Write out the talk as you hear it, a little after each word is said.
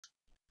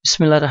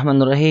بسم الله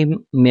الرحمن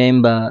الرحیم.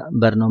 میایم به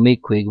برنامه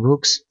کویک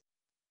بوکس.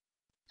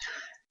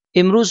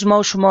 امروز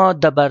ما شما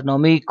در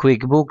برنامه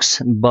کویک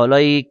بوکس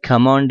بالای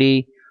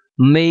کماندی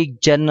میک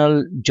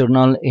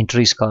جرنال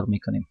انتریز کار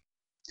میکنیم.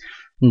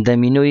 در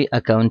مینوی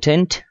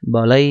اکاونتنت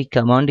بالای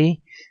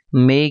کماندی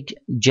میک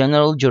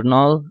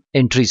جرنال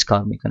انتریز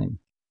کار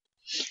میکنیم.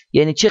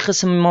 یعنی چه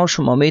قسم ما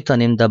شما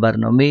میتونیم در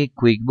برنامه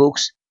کویک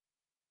بوکس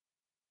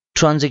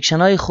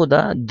ترانزکشن های خود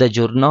در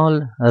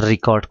جرنال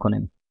ریکارد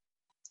کنیم.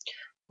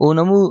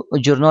 اونمو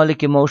جرنالی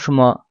که ما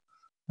شما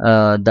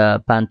در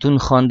پانتون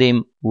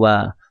خواندیم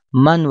و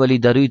من ولی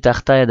در روی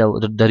تخته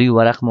در روی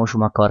ورق ما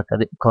شما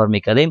کار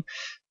میکردیم،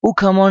 او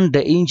کمان در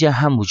اینجا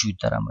هم وجود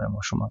داره ما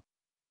شما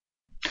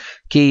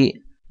که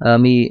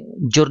می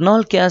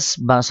جرنال که از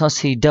به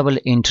اساس دبل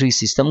انتری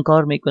سیستم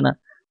کار میکنه.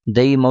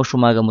 در این ما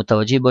شما اگر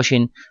متوجه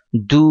باشین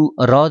دو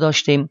راه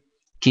داشتیم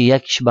که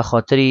یکش به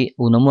خاطر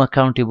اونمو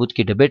اکاونتی بود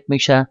که دبیت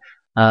میشه،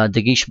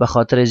 دیگهش به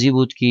خاطر ازی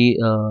بود که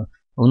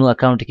اونو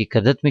اکاونتی که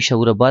کردیت میشه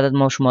او را بعد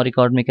ما شما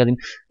ریکارد میکردیم.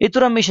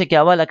 اینطور هم میشه که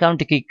اول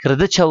اکاونتی که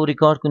کردیت شو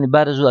ریکارد کنی،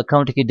 بعد از او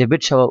اکاونتی که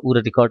دبیت شو او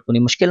را ریکارد کنی،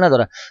 مشکل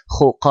نداره.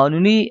 خب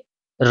قانونی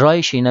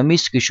رایش این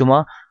است که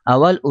شما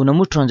اول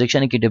اونمو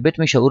ترانزکشنی که دبیت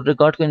میشه او را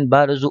ریکارد کنین،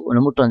 بعد از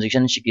اونمو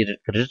ترانزکشنی که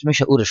کردیت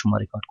میشه او را شما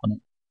ریکارد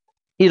کنین.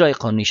 این رای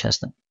قانونیش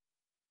هستن.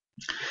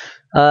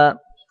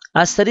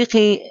 از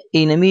طریق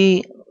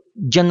اینمی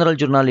جنرال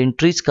جورنال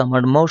انتریز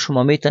کامند ما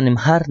شما میتونیم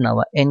هر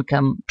نوع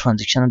اینکم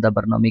ترانزکشن در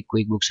برنامه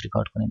کویک بوکس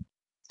ریکارد کنیم.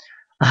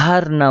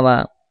 هر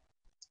نوع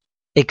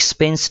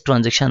اکسپنس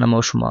ترانزکشن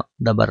ما شما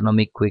در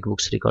برنامه کویک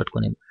بوکس ریکارد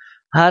کنیم.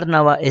 هر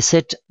نوع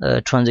اسید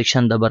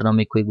ترانزکشن در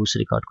برنامه کویک بوکس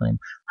ریکارد کنیم.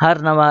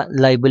 هر نوع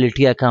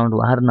لایبیلیتی اکاونت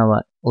و هر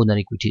نوع اونر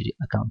اکویتی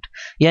اکاونت.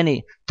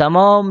 یعنی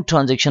تمام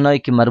ترانزکشن هایی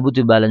که مربوط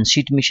به بالانس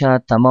شیت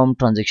میشه، تمام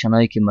ترانزکشن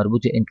هایی که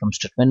مربوط به اینکم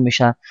استیتمنت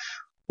میشه،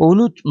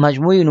 اونو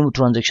مجموعه اونو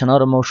ترانزکشن ها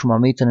رو ما شما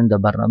میتونیم در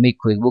برنامه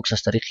کویک بوکس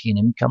از طریق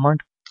این کامند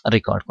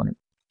ریکارد کنیم.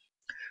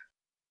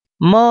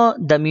 ما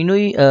در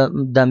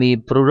مینوی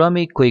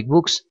پروگرام کویک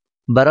بوکس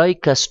برای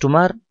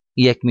کستومر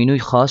یک مینوی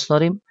خاص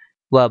داریم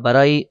و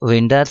برای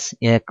ویندرز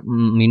یک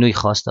مینوی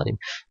خاص داریم.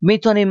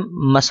 میتونیم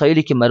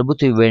مسائلی که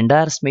مربوط به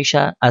ویندرز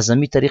میشه از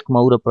همین طریق ما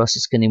او رو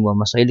پروسس کنیم و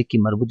مسائلی که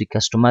مربوط به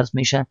کستومرز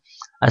میشه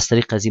از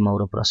طریق از این ما او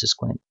رو پروسس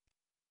کنیم.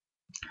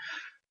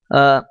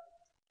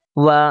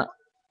 و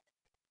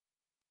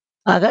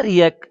اگر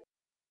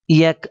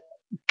یک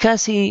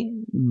کسی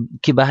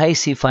که به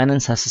حیث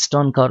فایننس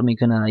اسیستانت کار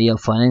میکنه یا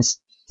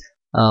فایننس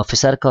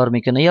افسر کار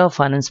میکنه یا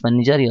فایننس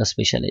منیجر یا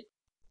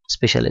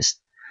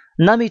اسپیشالیست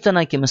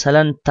نمیتونه که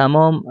مثلا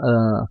تمام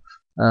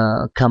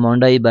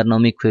کماندای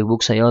برنامه کویک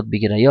بوکس یاد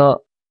بگیره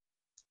یا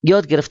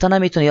یاد گرفته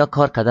نمیتونه یا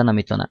کار کرده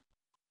نمیتونه.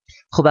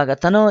 خب اگر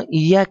تنها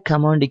یک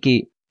کماندی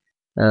که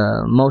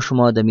ما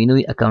شما در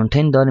مینوی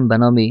اکاونتنت داریم به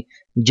نام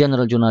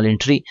جنرال جورنال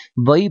انتری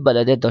با این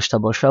بلدیت داشته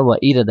باشه و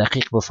این را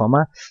دقیق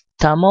بفهمه،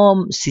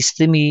 تمام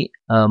سیستمی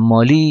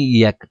مالی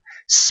یک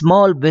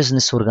سمال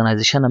بزنس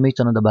ارگانایزیشن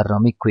میتونه در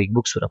برنامه کویک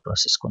بوکس را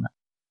پروسس کنه.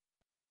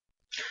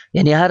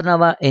 یعنی هر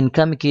نوع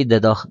اینکمی که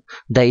در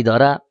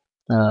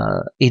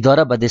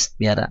اداره به دست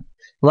میاره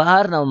و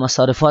هر نوع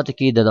مصارفاتی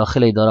که در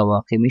داخل اداره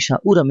واقع میشه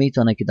او را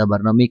میتونه که در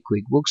برنامه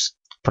کویک بوکس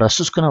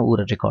پروسس کنه و او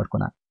را ریکارد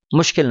کنه.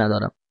 مشکل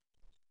نداره.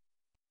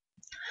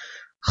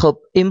 خب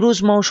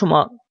امروز ما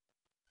شما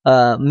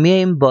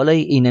میایم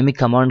بالای اینمی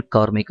کماند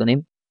کار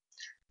میکنیم.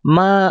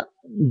 ما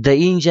در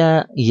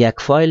اینجا یک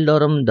فایل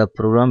دارم در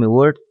پروگرام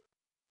ورد،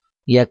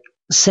 یک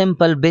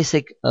سیمپل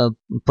بیسیک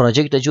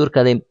پروژکت جور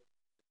کردیم.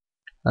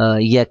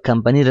 یک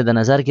کمپانی را در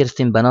نظر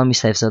گرفتیم به نام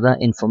سیفزاده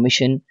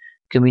انفورمیشن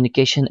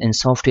کمیونیکیشن اند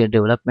سافتویر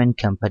دیولپمنت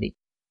کمپانی.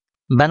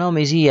 به نام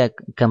ازی یک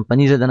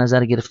کمپانی را در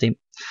نظر گرفتیم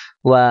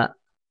و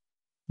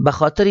به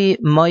خاطر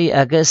مای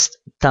اگست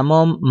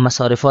تمام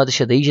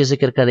مصارفاتش در اینجا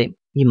ذکر کردیم.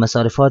 این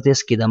مصارفاتی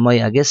است که در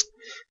مای اگست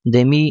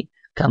دمی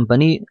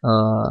کمپانی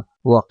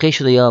واقع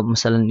شده یا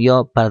مثلا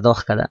یا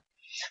پرداخت کرده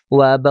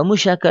و به مو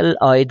شکل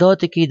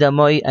عایداتی که در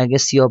مای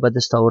اگست یا به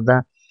دست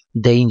آورده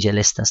در اینجا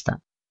لیست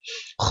هستند.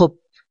 خب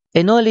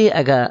اینالی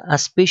اگر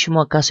از پیش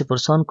ما کسی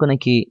پرسان کنه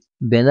که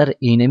بینر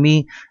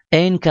اینمی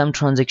اینکم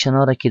ترانزکشن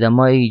ها را که در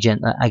مای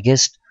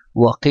اگست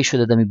واقع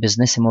شده در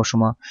بزنس ما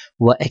شما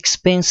و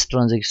اکسپنس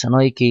ترانزکشن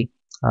هایی که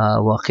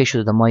واقع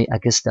شده در مای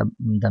اگست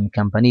در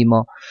کمپانی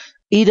ما،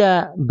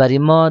 ایره برای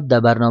ما در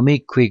برنامه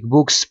کویک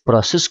بوکس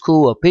پروسس کو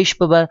و پیش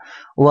ببر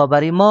و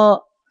برای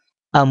ما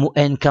امو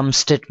انکم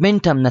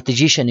استیتمنت هم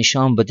نتیجهش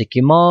نشان بده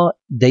که ما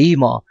دایی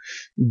ما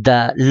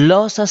در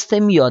لاس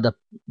هستیم یا در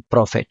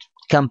پروفیت.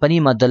 کمپانی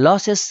ما در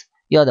لاس است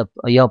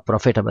یا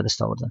پروفیت به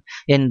دست آوردن،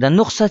 یعنی در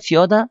نقصت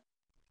یا در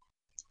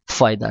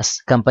فایده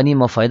است. کمپانی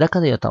ما فایده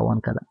کرده یا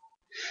تاوان کرده.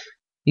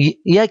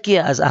 یکی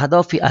از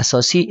اهداف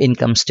اساسی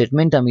انکم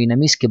استیتمنت هم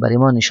این است که برای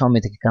ما نشان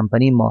میده که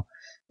کمپانی ما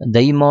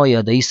دایی ما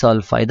یا دایی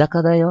سال فایده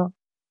کرده یا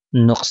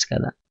نقص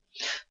کرده.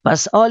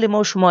 پس حال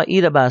ما شما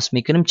ای را بحث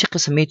میکنیم چه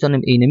قسم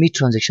میتونیم اینمی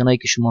ترانزکشن هایی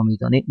که شما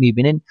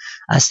میبینین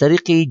از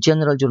طریق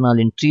جنرال جورنال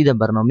انتری در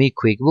برنامه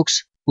کویک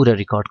بوکس او را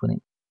ریکارد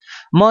کنیم.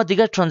 ما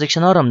دیگر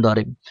ترانزکشن ها هم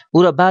داریم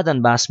او را بعدا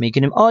بحث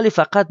میکنیم. حال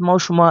فقط ما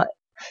شما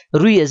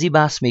روی ازی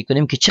بحث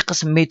میکنیم که چه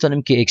قسم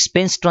میتونیم که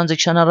اکسپنس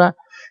ترانزکشن را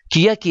که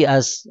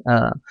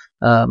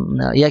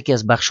یکی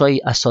از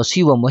بخشای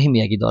اساسی و مهم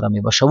یک اداره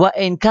می باشه و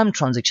اینکم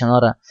ترانزکشن ها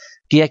را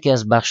که یکی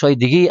از بخشای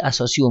دیگه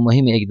اساسی و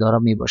مهم یک اداره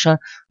می باشه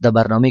در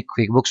برنامه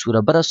کویک بوکس او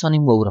را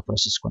برسانیم و او را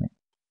پروسس کنیم.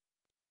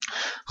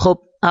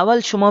 خب اول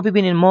شما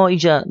ببینید ما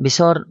اینجا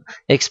بسیار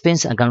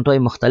اکسپنس اکانت های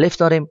مختلف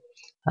داریم.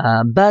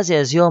 بعضی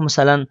از یا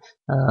مثلا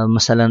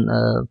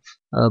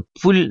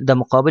پول در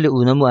مقابل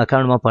اونمو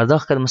اکانت ما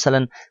پرداخت کرد.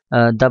 مثلا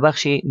در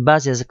بخش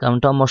بعضی از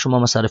اکانت ها ما شما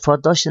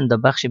مصرفات داشتیم، در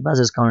بخش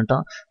بعضی از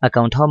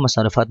اکانت ها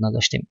مصرفات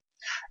نداشتیم.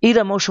 این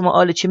را ما شما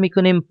آل چی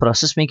میکنیم؟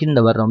 پروسس میکنیم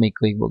در برنامه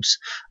کویک بوکس.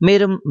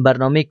 میرم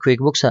برنامه کویک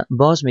بوکس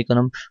باز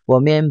میکنم و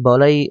میایم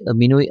بالای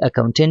منوی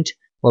اکاونتنت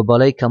و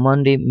بالای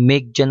کماند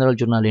میک جنرال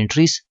جورنال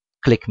انتریز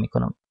کلیک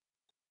میکنم.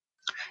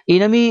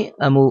 اینمی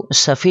امو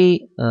صفحه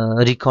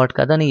ریکارد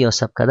کردن یا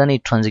ثبت کردن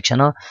ترانزکشن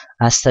ها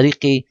از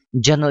طریق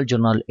جنرال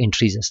جورنال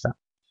انتریز است.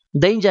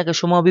 در اینجا که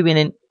شما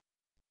ببینید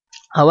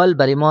اول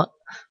برای ما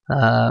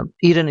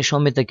ایره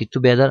نشان میده که تو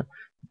بیادر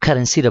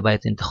کرنسی را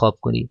باید انتخاب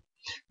کنی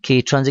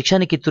که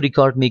ترانزکشنی که تو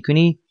ریکارد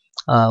میکنی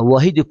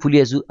واحد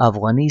پولی از او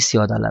افغانی $30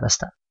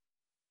 است.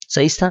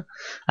 صحیح است؟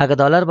 اگر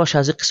دلار باشه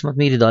از این قسمت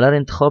میری دلار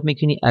انتخاب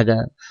میکنی، اگر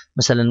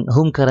مثلا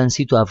هوم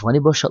کرنسی تو افغانی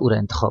باشه او را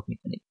انتخاب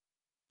میکنی.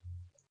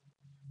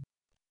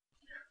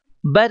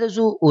 بعد از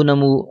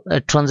اونمو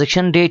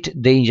ترانزکشن دیت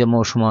در اینجا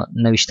ما شما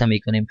نوشته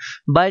میکنیم.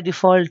 بای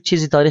دیفالت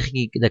چیزی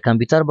تاریخی که در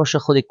کامپیوتر باشه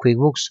خود کویک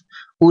بوکس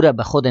او را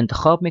به خود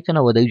انتخاب میکنه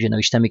و در اینجا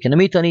نوشته میکنه.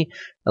 میتونی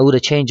او را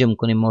چنج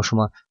میکنیم. ما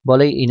شما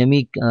بالای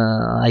اینمی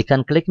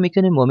آیکن کلیک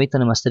میکنیم و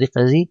میتونیم از طریق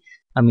ازی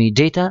امی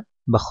دیتا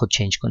به خود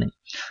چنج کنیم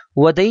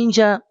و در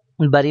اینجا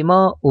برای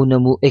ما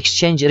اونمو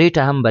اکسچنج ریت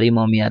هم برای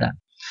ما میاره.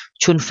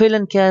 چون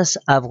فعلا که از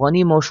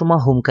افغانی ما شما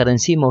هوم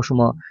کرنسی ما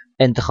شما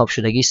انتخاب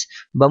شدگی است،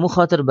 به مو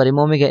خاطر برای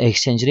ما میگه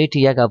اکسچنج ریت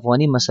یک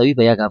افغانی مساوی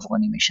به یک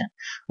افغانی میشه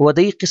و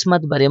در این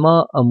قسمت برای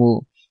ما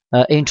امو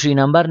انتری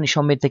نمبر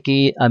نشان میده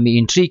که امی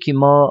انتری که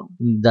ما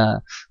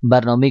در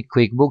برنامه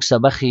کویک بوکس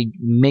بخی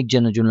میک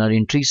جنرال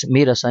انتریز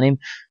میرسانیم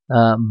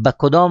به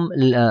کدام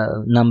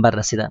نمبر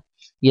رسیده.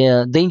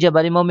 یا در اینجا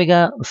برای ما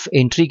میگه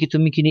انتری که تو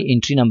میکنی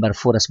انتری نمبر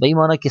 4 است. به این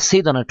معنی که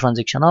 3 دانه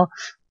ترانزکشن ها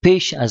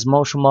پیش از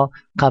ما شما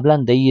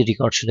قبلا در این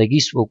ریکارد شدگی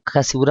است و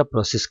کسی او را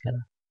پروسس کرده.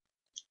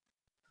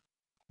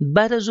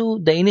 بعد از او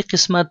در این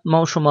قسمت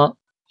ما شما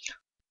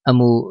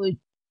امو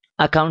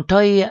اکاونت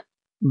های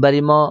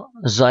برای ما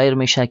ظاهر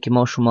میشه که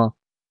ما شما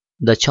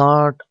در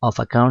چارت آف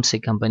اکاونتس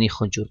کمپانی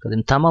خود جور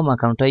کردیم. تمام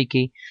اکاونت هایی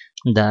که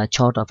در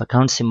چارت آف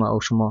اکاونتس ما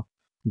او شما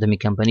در می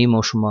کمپانی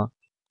ما شما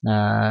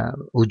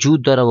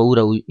وجود داره و او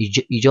را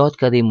ایجاد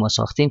کردیم و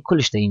ساختیم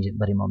کلش در اینجا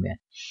برای ما میاد.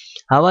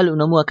 اول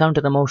اونمو اکاونت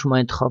را ما شما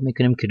انتخاب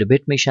میکنیم که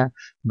دبیت میشه.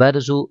 بعد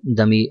از او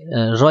دمی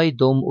رای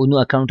دوم اونو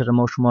اکاونت را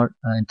ما شما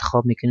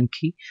انتخاب میکنیم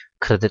که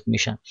کردیت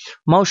میشه.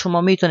 ما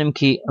شما میتونیم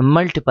که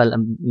مالتیپل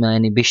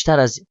یعنی بیشتر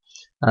از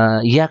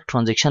یک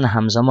ترانزکشن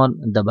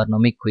همزمان در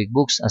برنامه کویک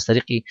بوکس از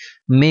طریق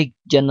میک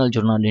جنرال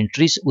جورنال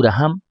انتریز او را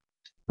هم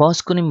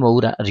پاس کنیم و او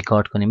را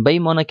ریکارد کنیم. به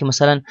این معنی که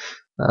مثلا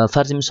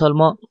فرض مثال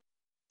ما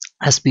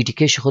از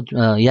پیتیکش خود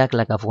 1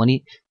 لک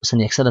افغانی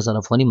مثلا 100,000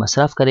 افغانی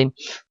مصرف کردیم.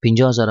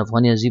 50,000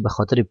 افغانی ازی به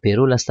خاطر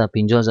پیرول است،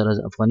 50,000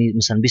 افغانی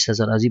مثلا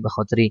 20,000 ازی به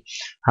خاطر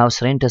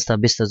هاوس رنت است،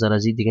 20,000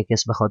 ازی دیگه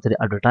کس به خاطر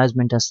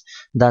ادورتایزمنت است،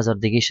 10,000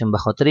 دیگه شم به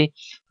خاطر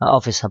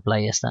آفیس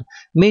سپلای است.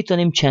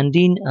 میتونیم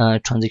چندین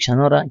ترانزکشن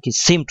ها را که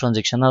سیم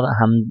ترانزکشن ها را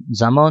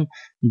همزمان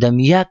در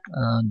یک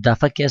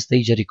دفعه که است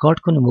دیگه ریکارد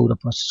کنیم و او را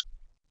پروسس کنیم.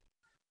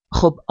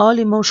 خب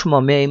حالی ما شما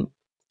میایم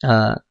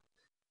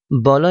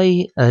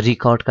بالای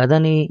ریکارد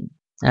کردن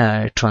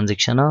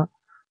ترانزکشن ها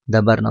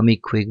در برنامه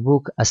کویک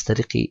بوک از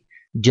طریق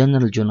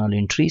جنرال جورنال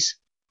انتریز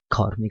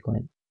کار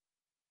میکنیم.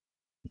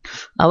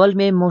 اول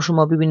میایم ما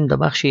شما ببینید در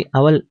بخش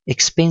اول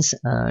اکسپنس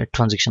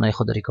ترانزکشن های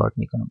خود ریکارد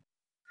میکنم.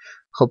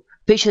 خب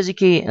پیش از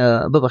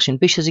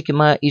اینکه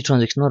ما این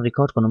ترانزکشن ها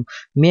ریکارد کنم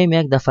میایم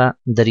یک دفعه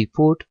در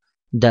ریپورت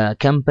در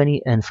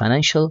کمپانی اند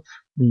فینانشل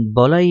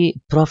بالای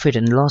پروفیت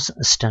اند لاس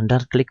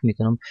استاندارد کلیک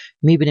میکنم.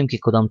 میبینیم که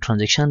کدام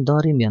ترانزکشن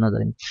داریم یا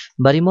نداریم.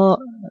 برای ما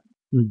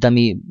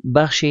دمی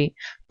بخشی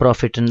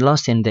پروفیت اند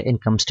لاس اند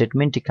اینکم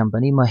استیتمنت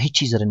کمپانی ما هیچ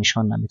چیز را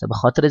نشان نمیده، به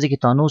خاطر از اینکه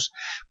تانوس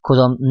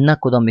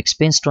کدام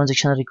اکسپنس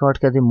ترانزکشن ریکارد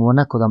کردیم و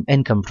نه کدام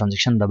اینکم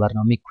ترانزکشن در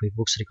برنامه کویک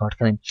بوکس ریکارد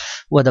کردیم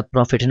و در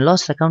پروفیت اند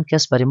لاس اکاونت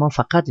کس برای ما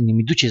فقط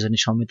این دو چیز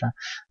نشان میده،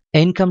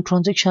 اینکم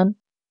ترانزکشن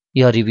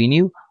یا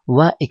ریوینیو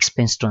و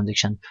اکسپنس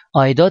ترانزکشن،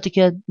 عایداتی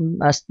که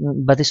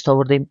به دست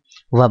آوردیم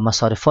و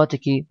مصارفاتی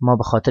که ما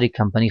به خاطر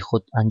کمپانی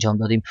خود انجام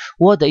دادیم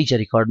و در اینجا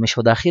ریکارد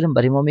میشه و در اخیرم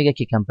برای ما میگه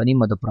که کمپانی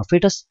ما در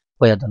پروفیت است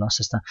و یا در لاس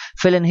است.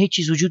 فعلا هیچ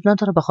چیز وجود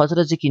نداره به خاطر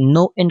از اینکه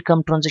no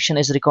income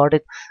transaction is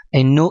recorded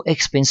and no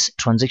expense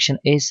transaction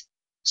is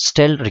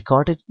still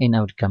recorded in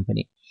our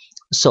company.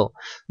 So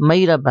ما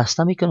ایرا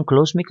بسته میکنم،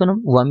 کلوز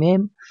میکنم و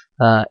میم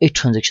این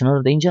ترانزکشن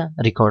رو در اینجا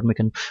ریکارد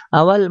میکنم.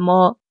 اول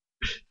ما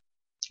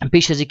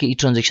پیش از اینکه این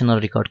ترانزکشن رو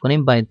ریکارد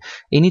کنیم باید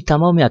اینی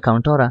تمام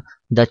اکاونت ها را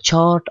در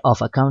چارت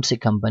آف اکاونتس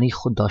کمپانی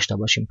خود داشته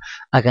باشیم.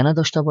 اگر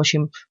نداشته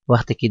باشیم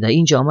وقتی که در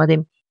اینجا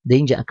آمدیم در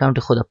اینجا اکانت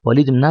خود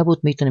پالیدم نبود،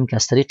 میتونیم که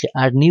از طریق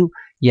اد نیو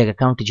یک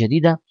اکانت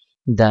جدید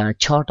در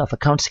چارت اف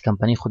اکانتس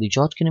کمپانی خود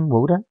ایجاد کنیم و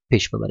او را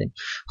پیش ببریم.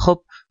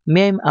 خب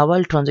میایم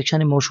اول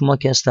ترانزکشن ما شما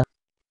که است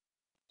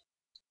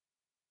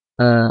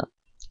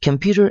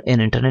کامپیوتر and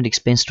اینترنت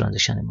اکسپنس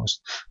ترانزکشن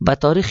ماست. با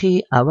تاریخ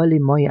اول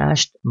ماه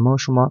 8 ما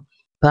شما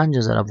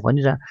 5000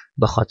 افغانی را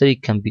به خاطر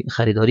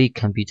خریداری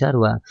کامپیوتر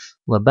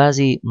و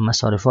بعضی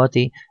مصارفات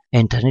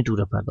اینترنت او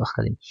را پرداخت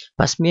کردیم.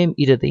 پس میایم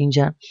ایره در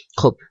اینجا.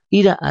 خب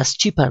ایره از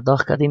چی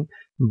پرداخت کردیم؟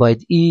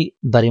 باید ای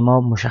برای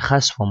ما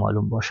مشخص و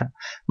معلوم باشه.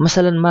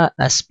 مثلا ما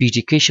از پی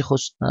جی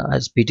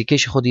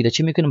کش خود ایره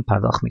چی میکنیم؟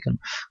 پرداخت میکنم.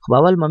 خب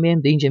اول ما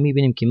میایم در اینجا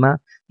میبینیم که ما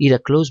ایره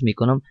کلوز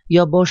میکنم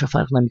یا باشه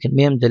فرق نمیکنه.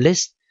 میایم در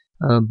لیست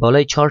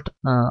بالای چارت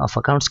اف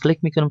اکاونتس کلیک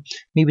میکنم،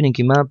 میبینیم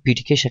که ما پی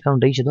تی کش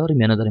اکاونت اینجا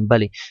داریم یا نداریم.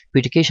 بله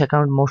پی تی کش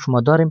اکاونت ما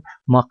شما داریم،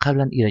 ما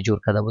قبلا ایره جور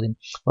کرده بودیم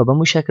و به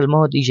مو شکل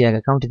ما اینجا یک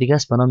اکاونت دیگه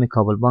است به نام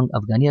کابل بانک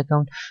افغانی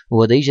اکاونت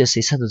و در اینجا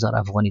 300,000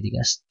 افغانی دیگه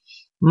است.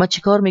 ما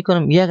چیکار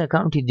میکنم؟ یک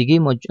اکاونت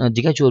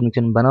دیگه جور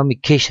میکنم به نام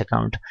کش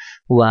اکاونت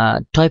و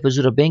تایپ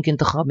زور بانک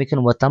انتخاب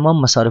میکنم و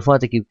تمام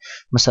مصارفاتی که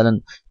مثلا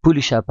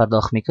پولش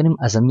پرداخت میکنیم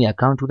از می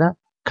اکاونت رو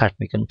کات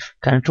میکنم.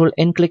 کنترل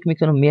ان کلیک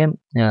میکنم، میام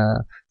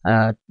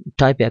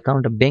تایپ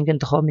اکاونت بانک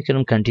انتخاب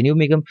میکنم، کنتینیو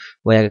میگم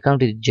و یک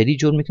اکاونت جدید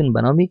جور میکنم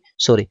به نام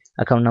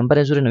اکاونت نمبر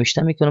از رو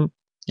نوشته میکنم.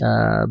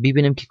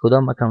 ببینیم که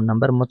کدام اکاونت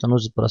نمبر ما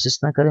تنوز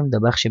پروسس نکردیم در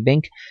بخش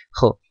بانک.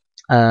 خب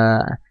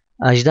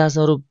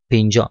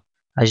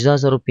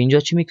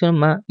 18050 چی میکنم؟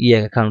 ما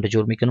یک اکاونت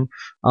جور میکنم.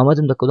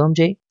 آمدم در کدام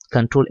جای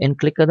کنترل ان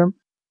کلیک کردم،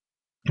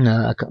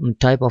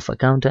 تایپ آف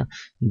اکاونت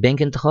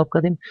بانک انتخاب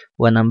کردیم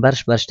و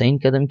نمبرش برش تعیین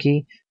کردم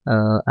که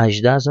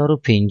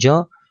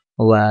 18050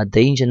 و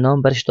در اینجا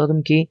نام برش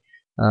دادم که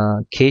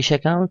کش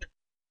اکاونت.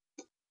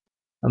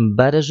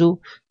 بعد از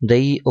او در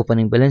این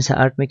اوپنینگ بلنس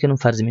ارد میکنم،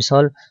 فرض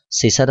مثال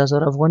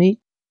 300,000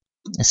 افغانی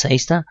صحیح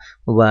است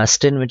و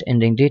استیتمنت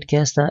اندینگ دیت که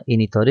است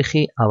اینی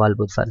تاریخی اول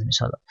بود فرض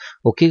مثال.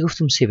 اوکی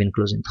گفتم، سیو این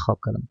کلوز انتخاب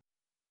کردم.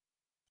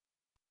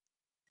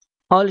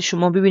 حال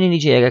شما ببینید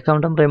اینجا یک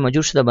اکاونت هم رای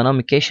موجود شده به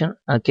نام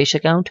کش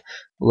اکاونت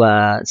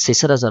و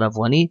 300,000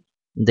 افغانی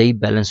در این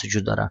بالانس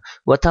وجود داره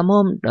و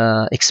تمام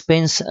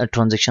اکسپنس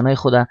ترانزکشن های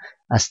خود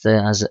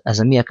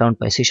از می اکاونت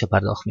پیسهش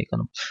پرداخت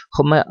میکنم.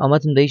 خب من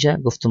آمدم در اینجا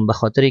گفتم به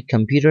خاطر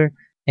کامپیوتر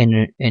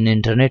and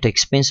اینترنت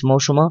اکسپنس ما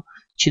شما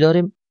چی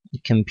داریم؟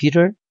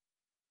 کامپیوتر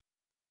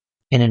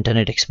and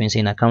اینترنت اکسپنس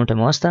این اکاونت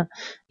ما است،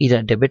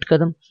 ایره دبیت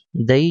کردم.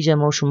 در اینجا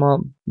ما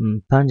شما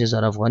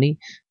 5000 افغانی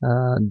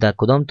در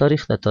کدام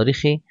تاریخ؟ در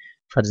تاریخ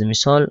فرض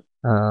مثال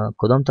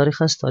کدام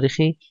تاریخ است؟ تاریخ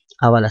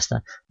اول است.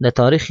 در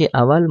تاریخ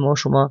اول ما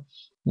شما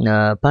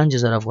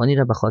 5000 افغانی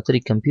را به خاطر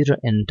کامپیوتر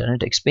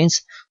اینترنت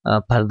اکسپنس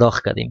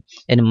پرداخت کردیم،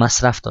 یعنی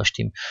مصرف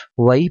داشتیم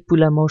و این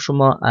پول ما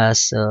شما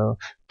از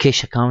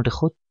کش اکاونت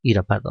خود ای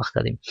را پرداخت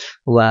کردیم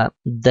و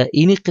در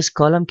این قسم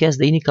کالم که از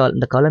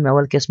در کالم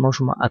اول که ما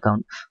شما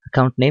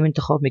اکاونت نیم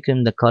انتخاب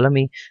میکنیم، در کالم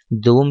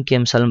دوم که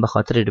مثلا به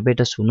خاطر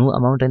ریبیت است اونو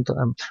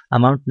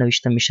اماونت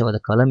نوشته میشه و در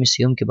کالم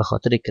سیوم که به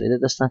خاطر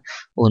کردیت است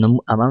اونو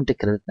اماونت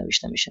کردیت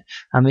نوشته میشه.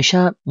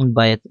 همیشه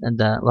باید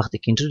در وقتی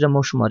که اینتر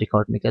ما شما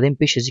ریکارد میکردیم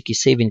پیش از اینکه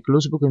سیو این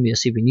کلوز بگیم یا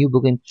سیو نیو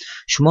بگیم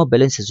شما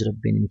بالانس رو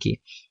ببینیم که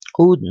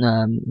او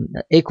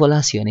ایکوال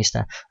است یا نیست.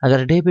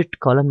 اگر دیبیت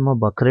کالم ما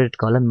با کردیت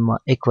کالم ما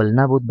ایکوال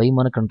نبود به این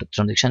معنی که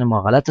ترانزکشن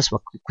ما غلط است و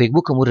کویک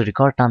بوک امور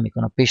ریکارد هم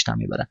میکنه، پیش هم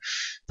میبره.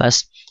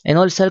 پس این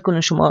حال سل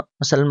کنین شما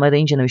مثلا ما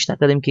اینجا نوشته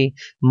کردیم که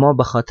ما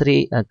به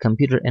خاطر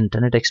کامپیوتر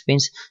اینترنت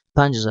اکسپنس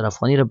 5000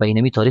 افغانی را به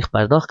اینمی تاریخ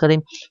پرداخت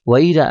کردیم و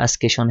این را از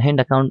کش آن هند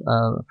اکاونت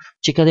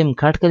چی کردیم؟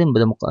 کارت کردیم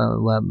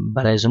و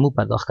برای زمو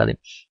پرداخت کردیم،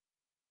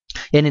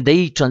 یعنی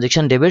دای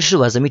ترانزکشن دیبیت شد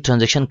و از می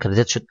ترانزکشن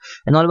کردیت شد.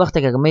 این حال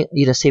وقتی که ما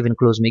ایرا سیو ان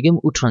کلوز میگیم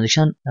او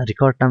ترانزکشن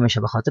ریکارد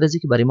نمیشه به خاطر از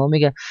اینکه برای ما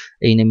میگه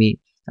اینمی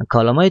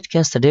کالمایت که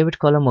است دیبیت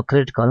کالم و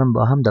کردیت کالم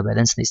با هم در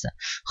بالانس نیستن.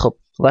 خب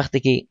وقتی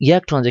که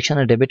یک ترانزکشن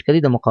رو دیبیت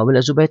کردید در مقابل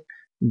از او باید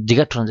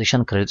دیگه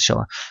ترانزکشن کردیت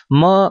شود.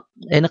 ما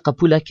این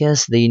قبول که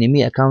است در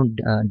اینمی اکاونت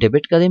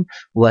دیبیت کردیم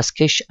و از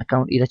کش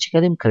اکاونت ایرا چی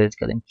کردیم؟ کردیت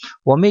کردیم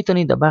و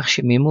میتونید در بخش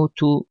میمو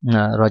تو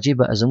راجع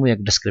به از یک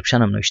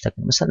دسکریپشن هم نوشته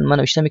کنیم. مثلا من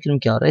نوشته میکنم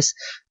که آرس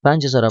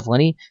 5000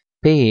 افغانی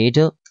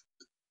paid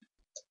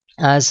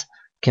as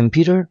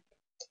computer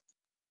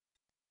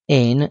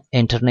and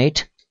internet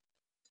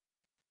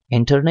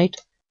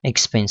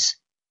expense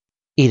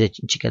ایره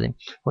چی کردیم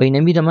و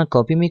اینمی را من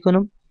کاپی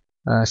میکنم،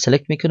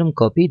 سلکت میکنم،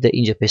 کاپی در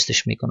اینجا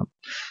پیستش میکنم.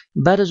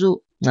 بعد از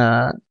او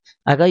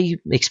اگر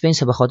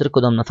اکسپنس به خاطر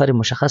کدام نفر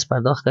مشخص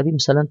پرداخت کردیم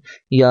مثلا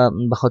یا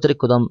به خاطر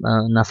کدام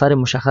نفر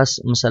مشخص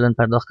مثلا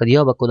پرداخت کردی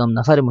یا به کدام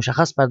نفر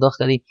مشخص پرداخت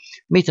کردی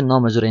میتونی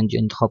نام از رو اینجا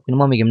انتخاب کنیم.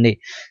 ما میگم نه.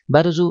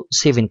 بعد از او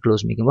سیو این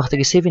کلوز میگیم. وقتی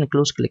که سیو این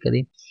کلوز کلیک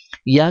کردیم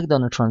یک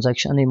دانه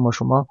ترانزکشن ما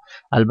شما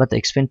البته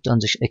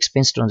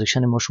اکسپنس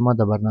ترانزکشن ما شما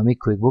در برنامه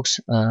کویک بوکس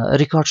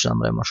ریکارد شده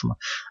برای ما شما.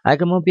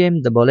 اگر ما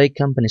بیایم در بالای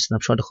کمپانی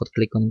اسنپ شات خود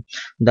کلیک کنیم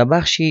در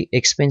بخش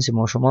اکسپنس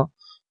ما شما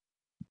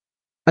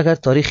اگر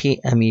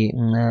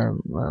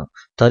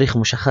تاریخ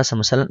مشخص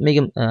مثلا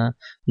میگم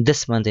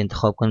دس منت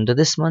انتخاب کنیم. در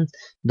دس منت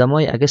در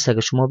ماه اگست اگر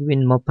شما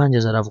ببینید ما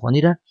 5000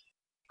 افغانی را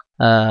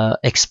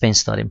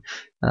اکسپنس داریم،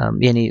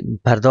 یعنی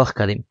پرداخت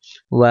کردیم.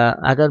 و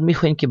اگر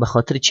میخواین که به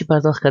خاطر چی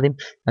پرداخت کردیم،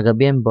 اگر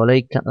بیایم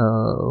بالای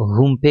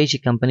هوم پیج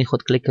کمپانی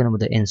خود کلیک کنیم و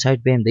در اینسایت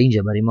بیایم، در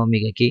اینجا برای ما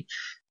میگه که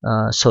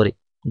سوری،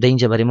 در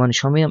اینجا برای ما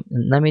نشون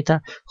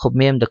نمیده. خب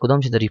میم در کدام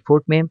چه، در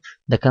ریپورت میم،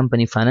 در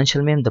کمپانی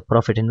فاینانشل میم، در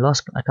پروفیت اند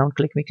لاس اکاونت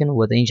کلیک میکنیم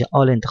و در اینجا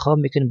آل انتخاب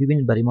میکنیم.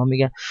 ببینید برای ما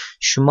میگه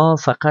شما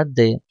فقط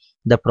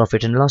در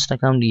پروفیت اند لاس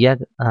اکاونت یک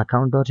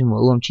اکاونت داریم و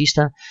او هم چیست،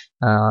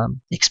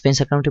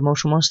 اکسپنس اکاونت ما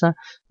شماست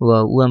و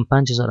او هم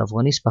 5000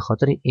 افغانی است، به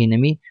خاطر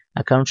اینمی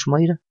اکاونت شما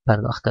را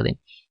پرداخت کردیم.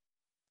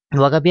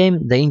 و اگر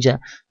بیایم در اینجا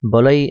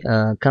بالای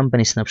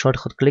کمپانی اسنپ شات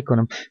خود کلیک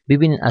کنم،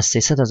 ببینید از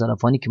 300000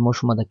 افغانی که ما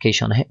شما در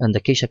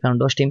کیش اکاونت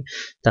داشتیم،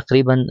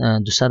 تقریبا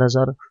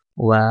 200000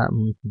 و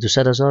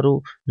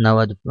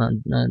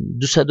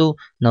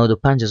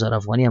 295,000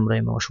 افغانی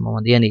امرای ما شما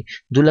مانده، یعنی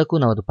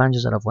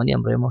 2,95,000 افغانی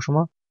امرای ما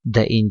شما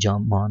در اینجا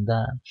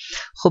مانده.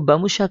 خب به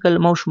مو شکل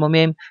ما شما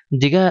میم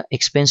دیگه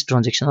اکسپنس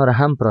ترانزکشن ها را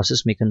هم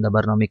پروسس میکنیم در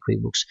برنامه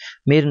کویک بوکس.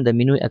 میرم در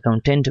منوی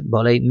اکاونتنت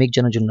بالای میک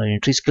جنرال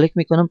انتریز کلیک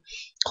میکنم.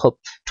 خب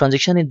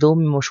ترانزکشن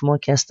دوم ما شما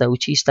که است او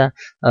چیست،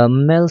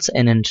 میلز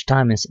اند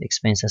انترتینمنت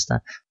اکسپنس است.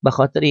 به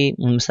خاطر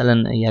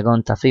مثلا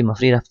یگان تفریح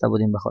مفری رفته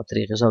بودیم، به خاطر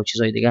غذا و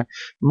چیزای دیگه،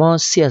 ما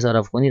 30,000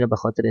 افغانی را به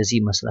خاطر ازی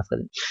مصرف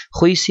کردیم.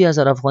 خوی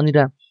 30,000 افغانی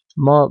را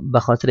ما به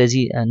خاطر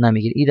ازی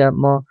نمیگیر، ایرا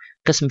ما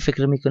قسم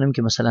فکر میکنیم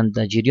که مثلا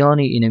در جریان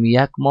اینمی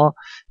یک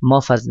ما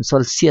فرض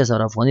مثال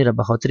 30,000 افغانی را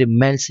به خاطر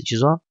میلز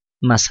چیزا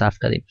مصرف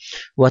کردیم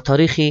و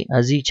تاریخی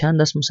ازی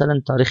چند است،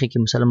 مثلا تاریخی که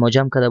مثلا ما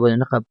جمع کرده بودیم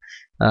نقب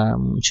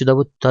شده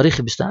بود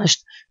تاریخ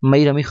 28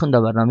 می را میخوند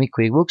در برنامه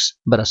کویک بوکس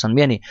برسانم،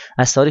 یعنی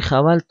از تاریخ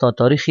اول تا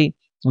تاریخ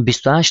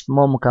 28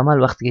 ما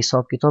مکمل وقتی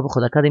حساب کتاب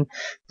خود کردیم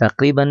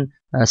تقریبا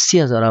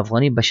 30,000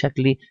 افغانی به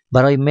شکلی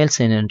برای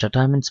میلز اند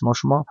انترتینمنت ما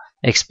شما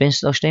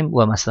اکسپنس داشتیم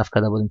و مصرف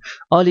کرده بودیم.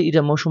 حالی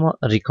ایره ما شما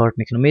ریکارد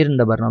میکنیم، میرن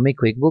در برنامه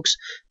کویک بوکس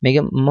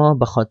میگم ما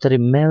به خاطر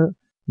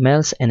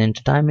میلز اند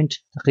انترتینمنت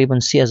تقریبا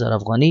 30,000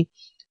 افغانی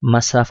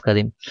مصرف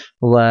کردیم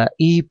و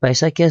این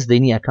پیسه که از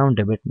دینی اکاونت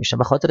دبیت میشه.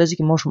 به خاطر ازی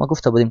که ما شما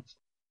گفته بودیم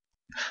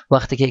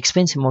وقتی که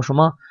اکسپنس ما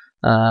شما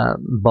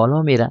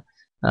بالا میره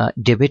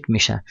دبیت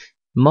میشه،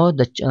 ما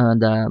د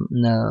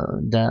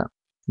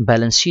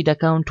بالانس شیت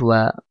اکاونت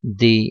و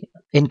د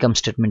اینکم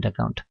استیتمنت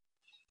اکاونت،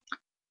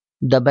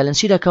 د بالانس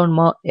شیت اکاونت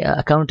ما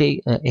اکاونت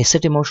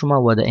اسست ما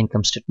شما و د اینکم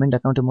استیتمنت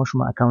اکاونت ما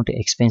شما اکاونت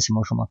اکسپنس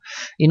ما شما،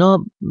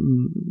 اینا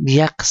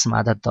یک قسم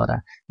عدد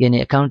داره،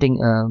 یعنی اکاونتینگ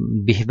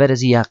بیهیویر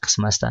از یک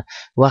قسم است.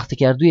 وقتی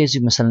که اردوی از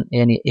مثلا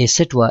یعنی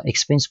اسست و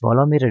اکسپنس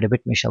بالا میره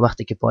دبیت میشه،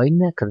 وقتی که پایین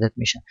میره کردیت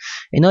میشه.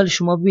 اینا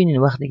شما ببینید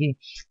وقتی که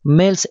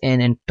میلز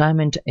اند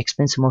انترتینمنت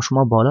اکسپنس ما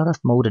شما بالا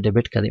رفت ما او رو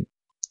دبیت کردیم،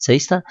 صحیح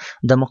است.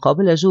 در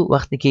مقابل از او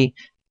وقتی که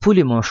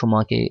پول ما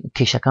شما که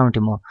کش اکاونت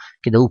ما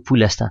که در او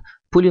پول است،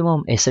 پول ما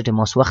هم اسست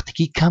ماست، وقتی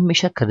که کم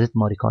میشه کردیت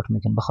ما ریکارد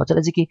میکنیم، به خاطر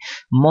از اینکه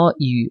ما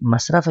این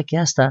مصرف که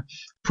هست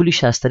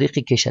پولش از طریق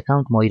کش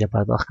اکاونت ما ایره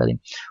پرداخت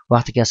کردیم.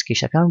 وقتی که از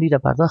کش اکاونت ایره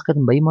پرداخت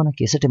کردیم به این معنی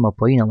که اسست ما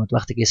پایین آمد،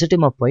 وقتی که اسست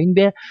ما پایین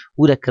بیه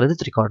او را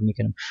کردیت ریکارد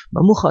میکنیم.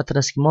 به مو خاطر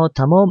است که ما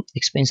تمام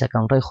اکسپنس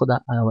اکاونت های خود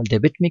اول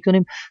دبیت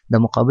میکنیم، در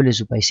مقابل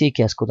از پیسه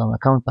که از کدام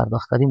اکاونت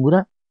پرداخت کردیم او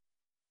را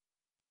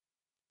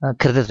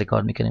کردیت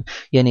ریکارد میکنیم،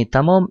 یعنی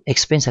تمام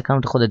اکسپنس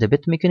اکاونت خود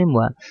دبیت میکنیم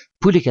و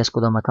پولی که از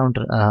کدام اکاونت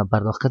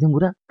پرداخت کردیم او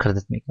را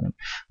کردیت میکنیم.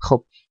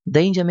 خب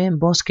در اینجا میایم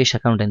باز کش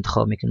اکاونت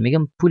انتخاب میکنیم،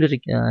 میگم پول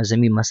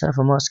زمین مصرف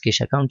ما از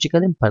کش اکاونت چی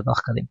کردیم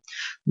پرداخت کردیم.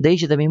 در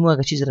اینجا در میمو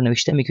اگر چیزی رو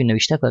نوشته میکنی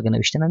نوشته که، اگر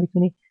نوشته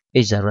نمیکنی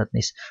هیچ ضرورت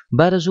نیست.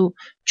 بعد از او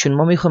چون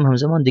ما میخوام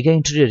همزمان دیگه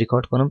اینطوری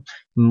ریکارد کنم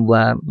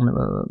و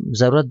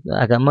ضرورت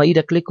اگر ما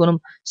ایره کلیک کنم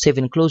سیو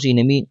ان کلوز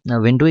اینمی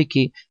ویندوی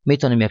که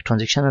میتونم یک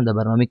ترانزکشن در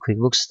برنامه کویک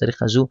بوکس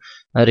طریق از او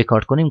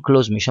ریکارد کنیم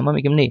کلوز میشه. ما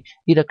میگم نه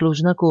ایره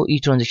کلوز نکو، این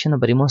ترانزکشن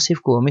برای ما سیو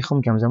کو و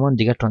میخوام که همزمان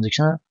دیگه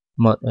ترانزکشن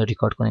ما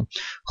ریکارد کنیم.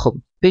 خب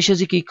پیش از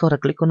اینکه این کار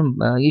کلیک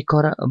کنم، این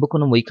کار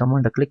بکنم و این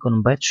کاماند کلیک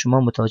کنم، باید شما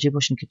متوجه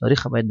باشین که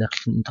تاریخ باید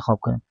دقیق انتخاب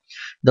کنیم.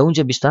 در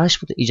اونجا 28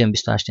 بود، اینجا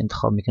 28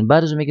 انتخاب میکنیم.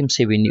 بعد از میگیم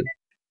سیو نیو.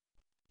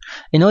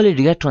 این حال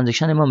دیگه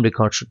ترانزکشن ما هم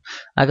ریکارد شد.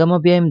 اگر ما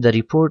بیایم در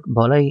ریپورت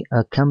بالای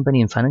کمپانی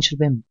این فاینانشل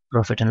بیایم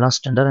پروفیت اند لاس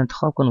استندارد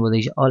انتخاب کنیم و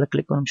دیگه آل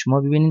کلیک کنیم،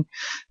 شما ببینید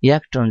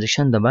یک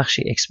ترانزکشن در بخش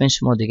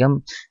اکسپنس ما دیگه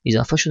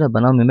اضافه شده به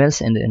نام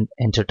میلز اند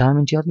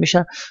انترتینمنت یاد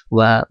میشه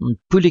و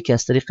پولی که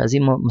از طریق از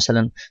این ما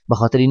مثلا به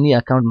خاطر این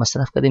اکاونت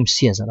مصرف کردیم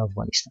 30,000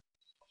 افغانی است.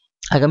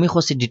 اگر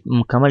می‌خواستید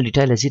مکمل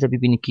دیتیل از این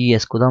ببینید که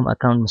از کدام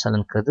اکاونت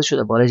مثلا کردیت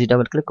شده، بالای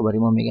دبل کلیک برای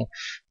ما میگه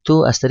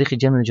تو از طریق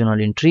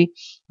جنرال انتری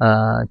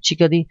چی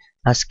کردی،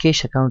 از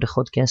کش اکاونت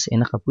خود که است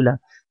این قبول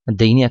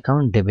دینی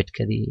اکاونت دبیت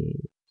کردی،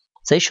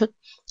 صحیح شد.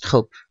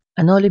 خب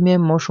انالی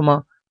میم ما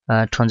شما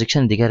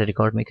ترانزکشن دیگر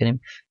ریکارد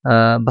میکنیم.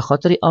 به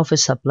خاطر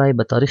آفیس سپلای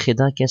به تاریخ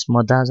ده که است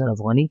ما 10,000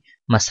 افغانی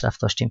مصرف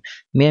داشتیم،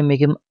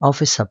 میگیم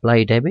آفیس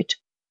سپلای دبیت،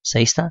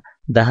 صحیح است،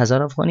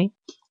 10,000 افغانی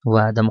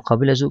و در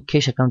مقابل از او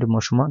کش اکاونت ما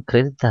شما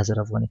کردیت 10,000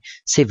 افغانی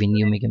سیو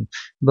نیو میگیم.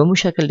 به مو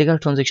شکل دیگر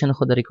ترانزکشن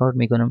خود ریکارد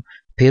میکنم.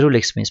 پیرول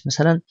اکسپنس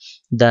مثلا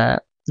در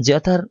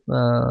زیاتر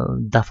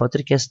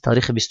دفاتر که از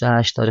تاریخ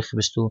 28 تاریخ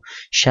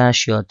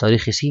 26 یا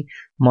تاریخ 30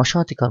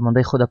 معاشات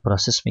کارمندای خود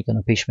پروسس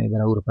میکنه، پیش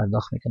میبره، او رو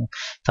پرداخت میکنه.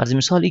 فرض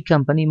مثال این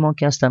کمپانی ما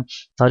که هستم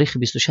تاریخ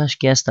 26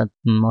 که هست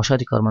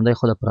معاشات کارمندای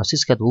خود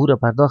پروسس کرد و او رو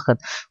پرداخت کرد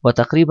و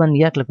تقریبا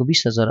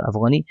 1,20,000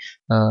 افغانی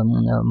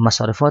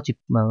مصارفات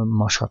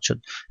معاشات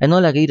شد. اینا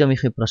اگه این رو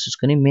میخوای پروسس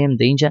کنیم میم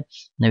در اینجا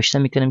نوشته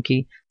میکنیم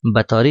که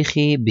به تاریخ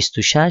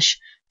 26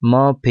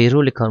 ما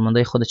پیرول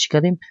کارمندای خود چی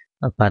کردیم؟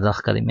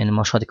 پرداخت کردیم، یعنی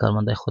معاشات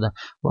کارمندای خود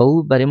و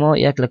او برای ما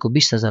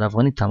 1,20,000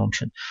 افغانی تمام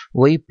شد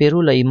و این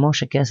پیرول ای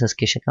ماشه که از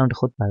کش اکانت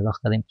خود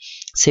پرداخت کردیم.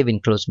 سیو این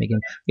کلوز میگیم.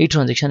 این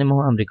ترانزکشن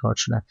ما هم ریکارد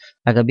شده.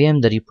 اگر بیایم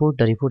در ریپورت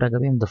اگر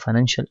بیایم در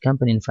فینانشل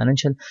کمپانی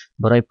فینانشل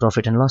برای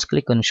پروفیت اند لاس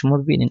کلیک کنیم، شما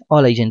ببینید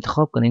آل اینجا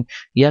انتخاب کنین،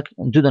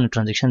 دو دونه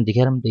ترانزکشن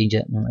دیگه هم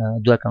اینجا،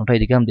 دو اکانت های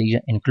دیگه هم اینجا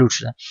اینکلود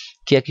شده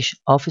که یکیش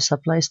آفیس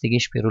سپلایز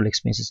دیگهش پیرول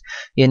اکسپنسز.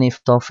 یعنی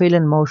تا فعلا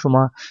ما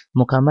شما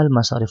مکمل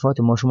مصارفات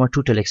ما شما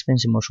توتال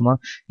اکسپنس ما شما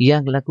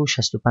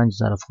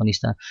 1,65,000 افغانی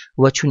است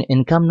و چون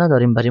انکم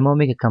نداریم برای ما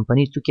میگه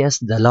کمپانی تو که است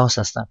دلاس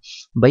است.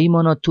 به این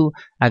معنی تو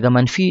اگر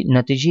منفی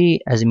نتیجه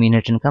از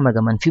مینت انکم اگر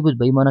منفی بود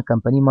به این معنی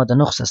کمپانی ما د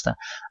نقص است.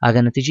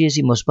 اگر نتیجه از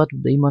مثبت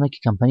بود به این معنی که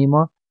کمپانی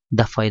ما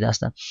د فایده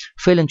است.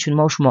 فعلا چون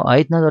ما شما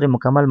عاید نداریم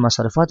مکمل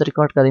مصارفات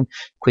ریکارد کردیم،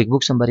 کویک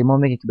بوکس هم برای ما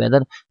میگه که بعدا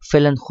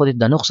فعلا خودت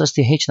د نقص است،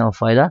 هیچ نوع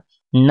فایده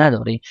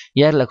نداری.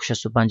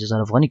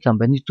 1,65,000 افغانی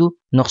کمپانی تو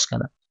نقص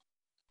کرده.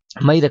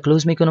 ما این را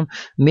کلوز میکنم،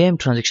 میایم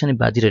ترانزکشن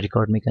بعدی را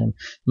ریکارد میکنیم.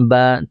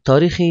 با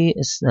تاریخ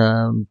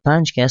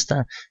 5 که است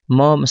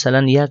ما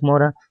مثلا یک ماه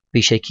را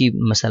پیشکی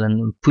مثلا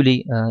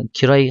پولی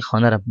کرای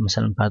خانه را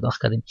مثلا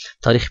پرداخت کردیم.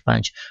 تاریخ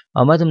 5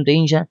 آمدم در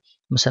اینجا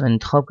مثلا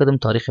انتخاب کردم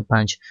تاریخ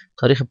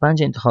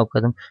 5 انتخاب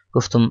کردم،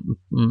 گفتم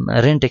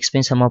رنت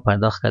اکسپنس ما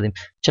پرداخت کردیم.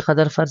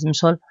 چقدر؟ فرض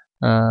مثال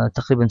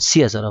تقریبا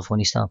 30,000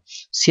 افغانی است.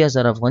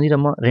 30,000 افغانی را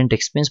ما رنت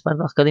اکسپنس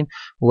پرداخت کردیم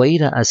و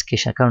این را از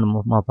کش اکانت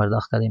ما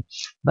پرداخت کردیم.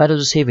 بعد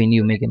از سیو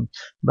نیو میگیم.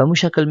 به مو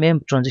شکل میم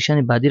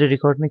ترانزکشن بعدی را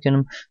ریکارد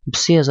میکنم.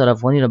 30,000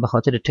 افغانی را به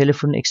خاطر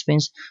تلفن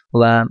اکسپنس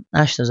و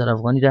 8,000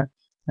 افغانی را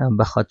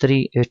به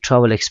خاطر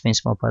تراول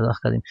اکسپنس ما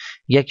پرداخت کردیم.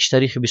 یکیش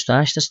تاریخ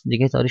 28 است،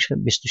 دیگه تاریخ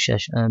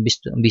 26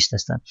 20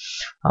 است.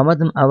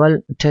 آمدم اول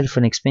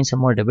تلفن اکسپنس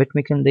ما دبیت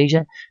میکنم.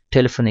 دیگه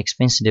تلفن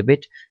اکسپنس دبیت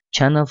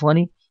چند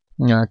افغانی؟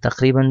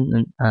 تقریبا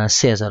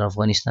 3,000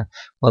 افغانی است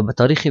و به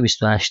تاریخ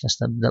 28 است.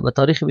 به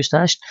تاریخ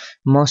 28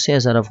 ما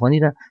 3,000 افغانی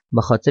را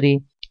به خاطر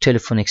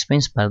تلفن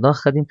اکسپنس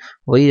پرداخت کردیم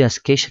و این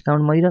از کش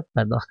اکانت ما را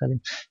پرداخت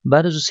کردیم.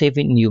 بعد از سیو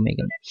نیو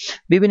میگم.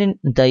 ببینید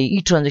در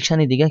این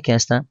ترانزکشن دیگه که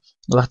هست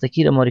وقتی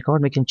که ما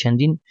ریکارد میکنیم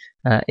چندین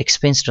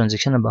اکسپنس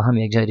ترانزکشن با هم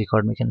یک جای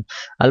ریکارد میکنیم.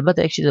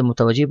 البته یک چیز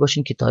متوجه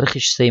باشین که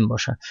تاریخش سیم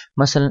باشه.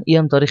 مثلا این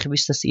هم تاریخ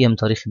 20 است، این هم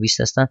تاریخ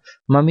 20 است.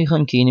 ما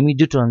میخوایم که اینمی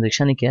دو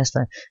ترانزکشنی که هست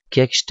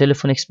که یکش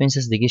تلفن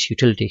اکسپنسز دیگهش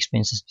یوتیلیتی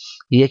اکسپنسز،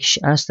 یکش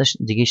هستش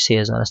دیگهش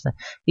 3,000 است.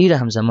 این را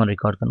همزمان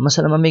ریکارد کنیم.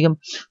 مثلا من میگم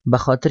به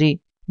خاطر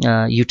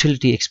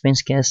یوتیلیتی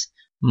اکسپنس که است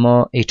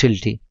ما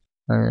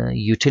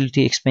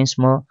یوتیلیتی اکسپنس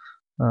ما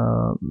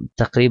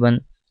تقریبا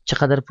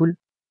چقدر پول؟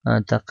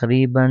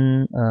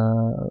 تقریبا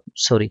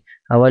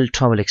اول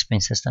تراول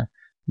اکسپنس هستن.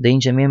 در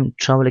اینجا میم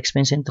تراول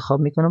اکسپنس انتخاب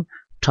میکنم.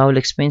 تراول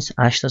اکسپنس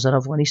 8,000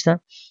 افغانی است.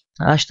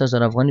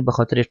 8,000 افغانی به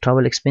خاطر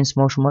تراول اکسپنس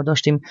ما شما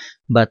داشتیم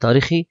به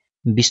تاریخ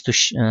 20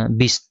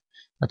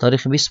 به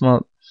تاریخ 20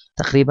 ما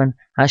تقریبا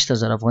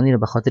 8,000 افغانی را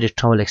به خاطر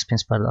تراول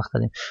اکسپنس پرداخت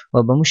کردیم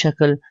و به مو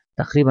شکل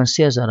تقریبا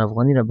 3,000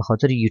 افغانی را به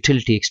خاطر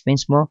یوتیلیتی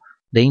اکسپنس ما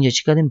در اینجا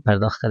چی کردیم؟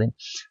 پرداخت کردیم.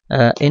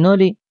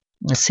 اینالی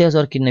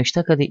 3,000 که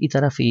نوشته کردی این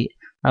طرفی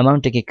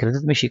اماونتی که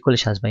کردیت میشه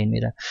کلش از بین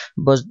میره.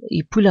 باز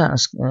این پول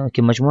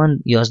که مجموعاً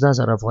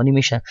 11,000 افغانی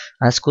میشه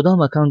از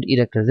کدام اکانت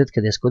ایره کردیت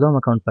کردی، از کدام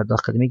اکانت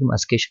پرداخت کردی؟ میگم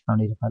از کش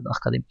اکانت ایره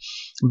پرداخت کردیم.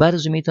 بعد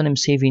از میتونیم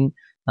سیوین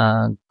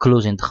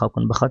کلوز انتخاب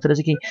کنیم. به خاطر از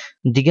اینکه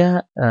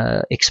دیگه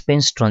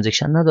اکسپنس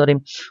ترانزکشن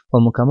نداریم و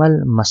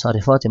مکمل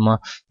مصارفات ما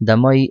در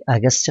ماه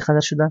اگست چقدر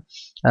شده؟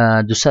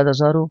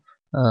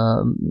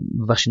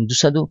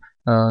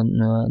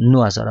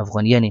 209,000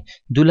 افغانی، یعنی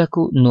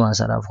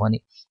 2,09,000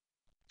 افغانی.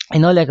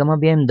 اینا اگه ما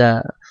بیایم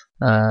در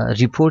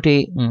ریپورت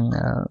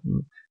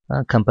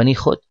کمپانی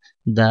خود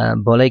در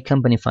بالای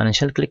کمپانی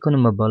فینانشل کلیک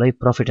کنم و بالای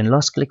پروفیت اند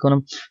لاس کلیک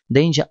کنم،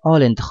 در اینجا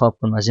آل انتخاب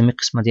کنم از این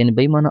قسمت، یعنی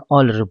به این معنی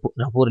آل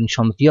راپور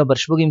نشان بده یا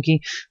برش بگیم که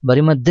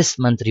برای ما دست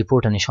منت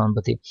ریپورت نشان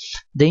بده.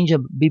 در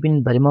اینجا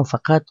ببینید برای ما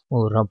فقط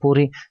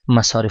راپور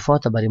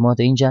مصارفات برای ما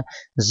در اینجا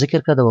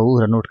ذکر کرده و او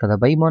را نوت کرده.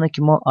 به این معنی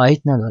که ما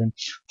عاید نداریم،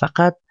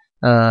 فقط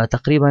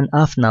تقریبا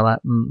 7 نوع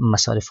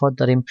مصارفات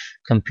داریم: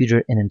 کامپیوتر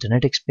and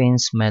internet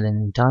expense, mail and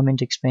entertainment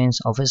expense,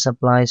 office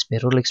supplies,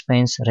 payroll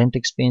expense, rent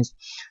expense,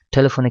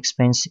 telephone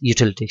expense,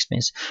 utility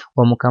expense و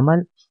مکمل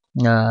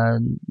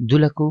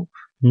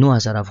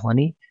 2,09,000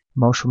 افغانی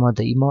ما شما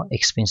در این ماه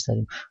اکسپنس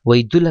داریم و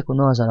این 2,09,000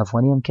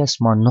 افغانی هم که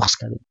ما نقص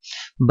کردیم.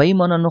 به این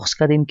معنی نقص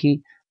کردیم که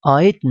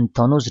عاید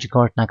تانوز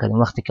ریکارد نکردیم.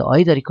 وقتی که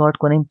عاید ریکارد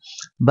کنیم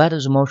بعد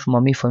از ما شما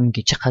میفهمیم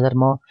که چقدر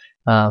ما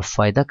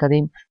فایده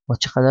کردیم و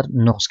چقدر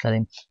نقص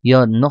کردیم،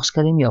 یا نقص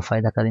کردیم یا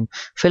فایده کردیم.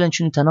 فعلا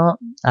چون تنها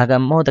اگر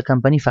ما در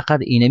کمپانی فقط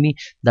اینمی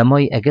در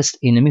ماه اگست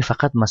اینمی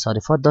فقط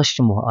مصارفات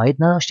داشتیم و عاید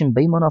نداشتیم،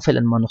 به این معنا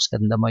فعلا ما نقص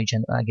کردیم در ماه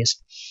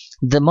اگست.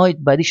 در ماه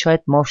بعدی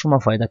شاید ما شما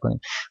فایده کنیم.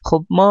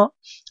 خب ما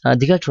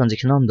دیگر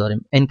ترانزکشن هم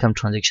داریم. اینکم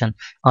ترانزکشن،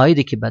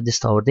 عایدی که به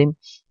دست آوردیم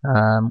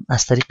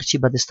از طریق چی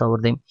به دست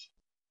آوردیم،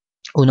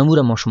 اونمو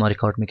رو ما شما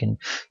ریکارد میکنیم.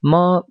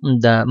 ما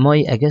در ماه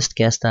اگست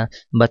که است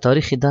به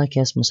تاریخ 10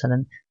 که است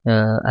مثلا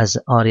از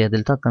آریا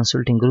دلتا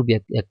کنسولتینگ گروپ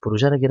یک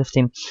پروژه را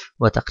گرفتیم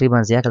و تقریبا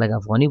از 1 لک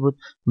افغانی بود.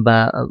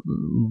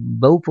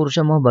 به او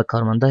پروژه ما به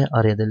کارمندای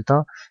آریا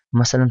دلتا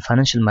مثلا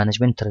فینانشل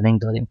منیجمنت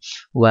ترینینگ دادیم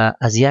و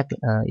از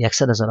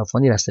 100,000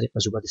 افغانی را از طریق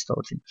از او به دست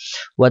آوردیم.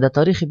 و در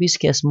تاریخ 20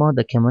 که است ما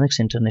در کمونکس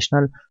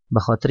اینترنشنال به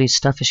خاطر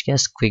استافش که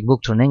است کویک بوک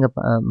ترینینگ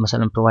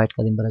مثلا پروواید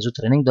کردیم، برای او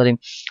ترینینگ دادیم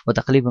و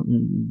تقریبا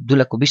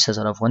 2,20,000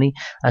 افغانی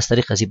از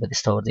طریق ازی به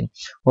دست آوردیم.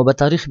 و به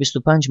تاریخ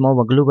 25 ما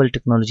و گلوبال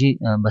تکنولوژی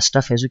به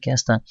استاف ازو که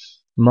است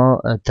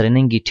ما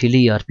ترینینگ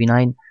تیلی آر پی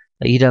 9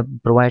 ایرا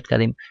پروواید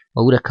کردیم و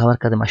او را کاور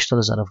کردیم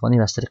 80,000 افغانی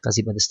را از طریق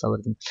ازی به دست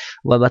آوردیم.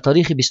 و به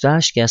تاریخ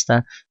 28 که است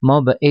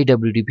ما به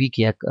AWDP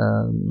که یک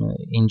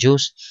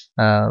اینجوس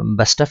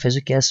به استاف ازو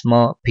که است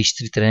ما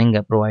پیشتری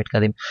ترینینگ پروواید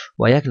کردیم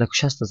و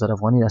 1,60,000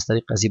 افغانی را از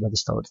طریق ازی به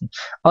دست آوردیم.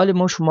 حالا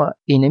ما شما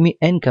اینمی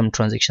انکم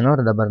ترانزکشن ها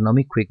را در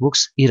برنامه کویک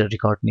بوکس ایرا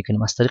ریکارد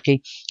میکنیم از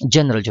طریق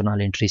جنرال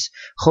جورنال انتریز.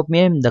 خب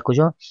میایم در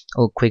کجا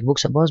کویک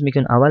بوکس باز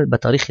میکنیم. اول به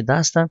تاریخ 10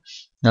 است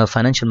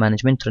فینانشل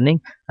منیجمنت ترینینگ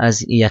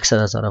از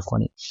 100,000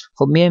 افغانی.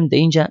 خب میایم در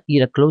اینجا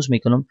ایرا کلوز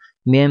میکنم،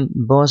 میایم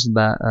باز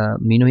به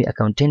مینوی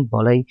اکاونتنت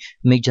بالای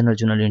میک جنرال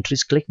جورنال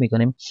انتریز کلیک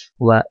میکنیم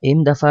و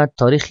این دفعه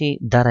تاریخی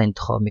در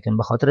انتخاب میکنیم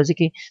به خاطر از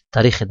اینکه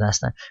تاریخ 10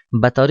 است.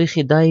 به تاریخ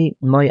 10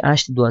 ماه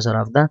 8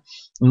 2017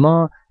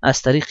 ما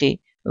از طریق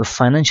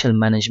فینانشل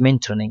منیجمنت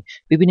ترینینگ،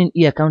 ببینین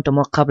این اکاونت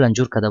ما قبلا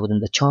جور کرده بودیم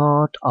در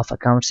چارت آف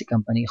اکاونتس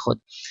کمپانی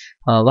خود.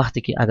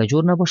 وقتی که اگر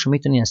جور نباشه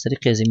میتونین از طریق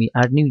ازمی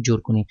اد نیو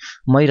جور کنی.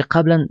 ما ایر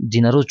قبلا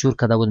دیناروز جور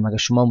کرده بودیم، اگر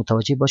شما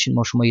متوجه باشین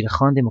ما شما ایر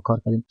خواندیم و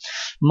کار کردیم.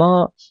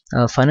 ما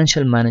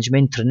فینانشل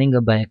منیجمنت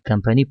ترینینگ به یک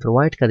کمپانی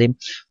پروواید کردیم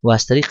و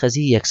از طریق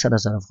ازی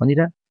 100,000 افغانی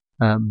را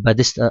به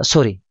دست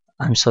سوری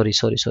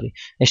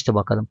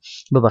اشتباه کردم،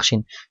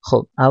 ببخشین.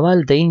 خب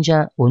اول در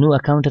اینجا اونو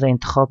اکاونت را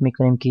انتخاب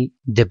میکنیم که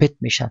دبیت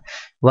میشه.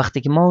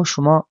 وقتی که ما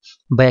شما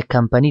به یک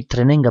کمپانی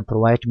ترینینگ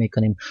پروواید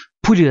میکنیم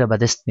پولی را به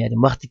دست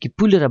میاریم. وقتی که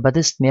پولی را به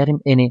دست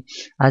میاریم یعنی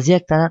از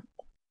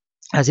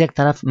یک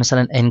طرف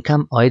مثلا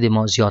انکم عاید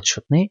ما زیاد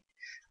شد، نه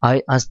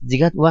از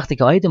دیگه وقتی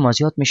که عاید ما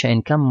زیاد میشه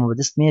انکم ما به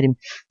دست میاریم،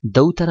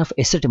 دو طرف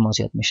اسست ما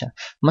زیاد میشه.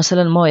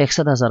 مثلا ما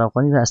 100,000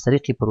 افغانی را از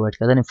طریق پروواید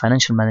کردن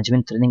فینانشل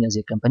منیجمنت ترینینگ از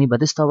یک کمپانی به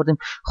دست آوردیم،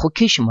 خب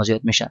کیش ما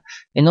زیاد میشه.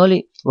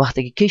 اینالی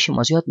وقتی که کیش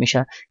ما زیاد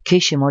میشه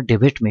کیش ما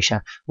دبیت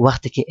میشه،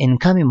 وقتی که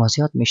انکم ما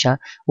زیاد میشه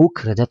او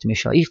کردیت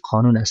میشه. این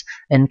قانون است.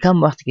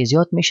 انکم وقتی که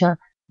زیاد میشه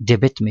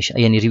دبیت میشه،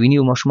 یعنی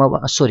ریوینیو ما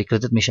شما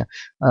کردیت میشه.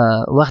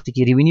 وقتی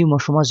که ریوینیو ما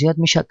شما زیاد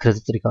میشه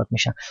کردیت ریکارد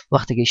میشه،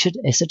 وقتی که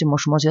اسست ما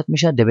شما زیاد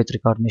میشه دبیت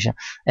ریکارد میشه.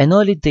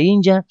 انالی در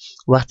اینجا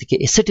وقتی که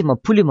اسست ما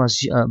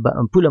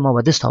پول ما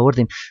به دست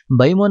آوردیم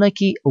به این معنی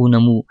که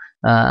اونمو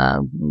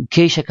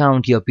کیش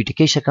اکاونت یا پی تی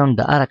کیش اکاونت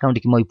در هر اکاونتی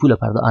که ما پول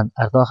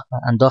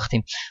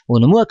انداختیم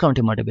اونمو اکاونت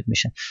ما دبیت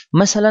میشه.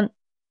 مثلا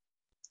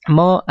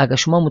ما اگر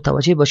شما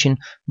متوجه باشین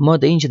ما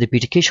در اینجا در پی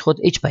تی کیش خود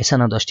هیچ پیسه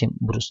نداشتیم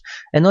بروز.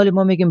 انال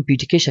ما میگیم پی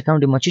تی کیش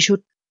اکاونت ما چی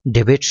شد؟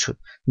 دبیت شد.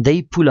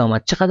 دی پول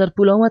آمد. چقدر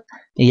پول آمد؟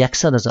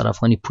 100,000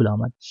 افغانی پول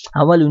آمد.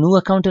 اول اونو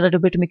اکاونت را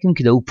دبیت میکنیم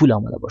که دو پول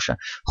آمده باشه.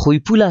 خوی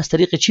پول از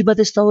طریق چی به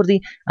دست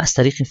آوردی؟ از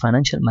طریق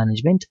فینانشل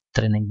منیجمنت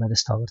ترینینگ به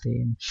دست آوردی.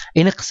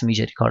 این قسم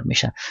اینجا ریکارد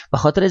میشه. به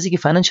خاطر از اینکه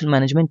فینانشل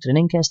منیجمنت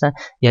ترینینگ است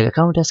یک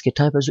اکاونت است که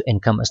تایپ از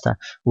انکم است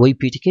و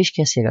پی تی کیش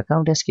که یک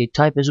اکاونت است که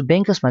تایپ از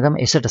بانک است مگم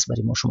اسست است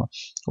برای ما شما.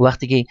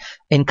 وقتی که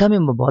انکم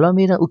ما بالا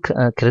میره او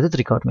کردیت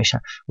ریکارد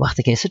میشه،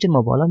 وقتی که اسست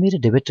ما بالا میره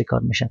دبیت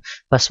ریکارد میشه.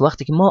 پس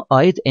وقتی که ما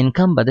عاید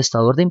انکم به دست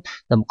آوردیم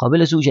در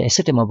مقابل از اوجه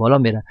اسست ما بالا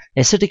میره،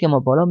 اسست که ما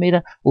بالا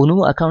میره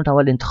اونو اکاونت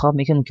اول انتخاب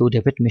میکنیم که او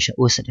دبیت میشه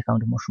او اسست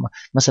اکاونت ما شما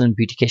مثلا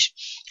پی تی کیش.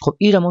 خب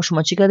ایرا ما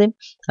شما چی کردیم؟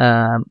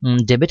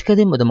 دبیت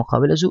کردیم و در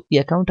مقابل از او ای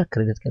اکاونت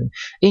کردیت کردیم.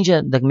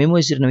 اینجا در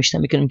ممو زیر نوشته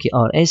میکنیم که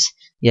آر اس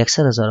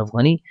 100,000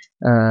 افغانی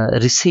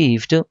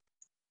received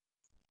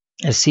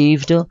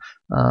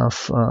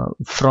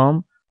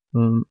from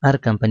هر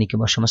کمپانی که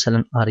باشه،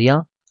 مثلا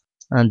آریا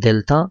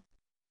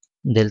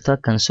دلتا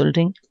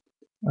کنسولتینگ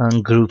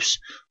groups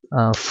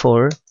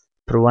for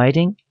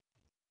providing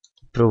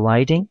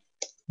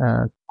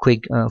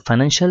quick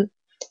financial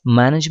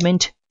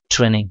management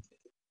training.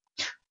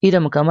 ایرا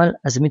مکمل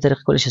از می طریق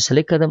کلش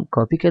سلیکت کردم،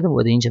 کپی کردم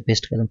و در اینجا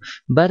پیست کردم.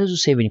 بعد از او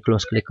سیو این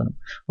کلوز کلیک کنم.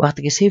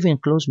 وقتی که سیو این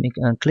کلوز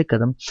کلیک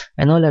کردم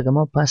انال اگه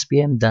ما پس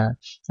بیایم در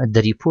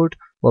ریپورت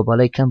و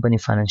بالای کمپانی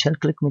فینانشل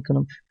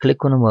کلیک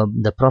کنم و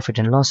در پروفیت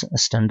اند لاس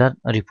استاندارد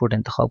ریپورت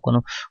انتخاب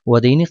کنم و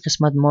در این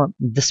قسمت ما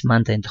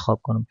دسمنت انتخاب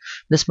کنم.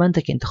 دسمنت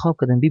که انتخاب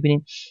کردم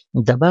ببینیم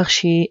در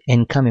بخش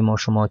انکم ما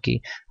شما که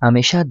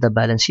همیشه در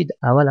بالانس شیت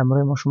اول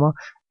امر ما شما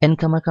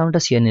انکم اکاونت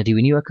است یعنی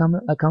ریونیو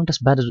اکاونت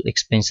است، بعد از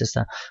اکسپنس است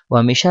و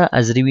همیشه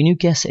از ریونیو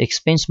که است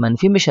اکسپنس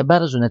منفی میشه،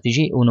 بعد از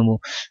نتیجه اونمو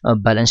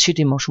بالانس شیت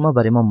ما شما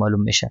برای ما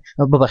معلوم میشه،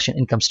 ببخشید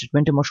اینکم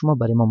استیتمنت ما شما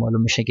برای ما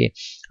معلوم میشه که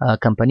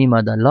کمپانی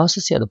ما در لاس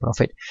است یا در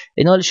پروفیت.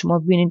 این حال شما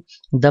ببینید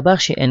در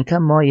بخش انکم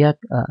ما یک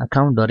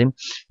اکاونت داریم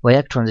و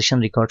یک ترانزکشن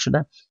ریکارد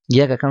شده،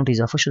 یک اکاونت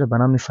اضافه شده به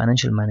نام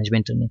فینانشل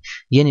منیجمنت ترنینگ،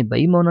 یعنی به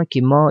این معنی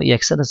که ما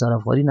 100,000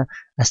 افغانی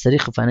از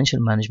طریق فینانشل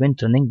منیجمنت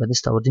ترنینگ به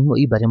دست آوردیم و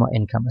این برای ما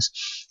انکم است.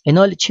 این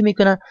حال چی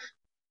میکنه؟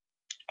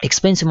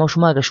 اکسپنس ما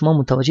شما اگر شما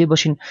متوجه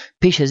باشین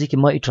پیش از اینکه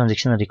ما این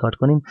ترانزکشن رو ریکارد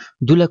کنیم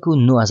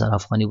 2,09,000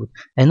 افغانی بود.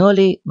 این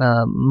حال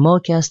ما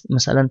که است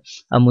مثلا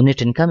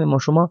امونت انکم ما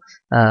شما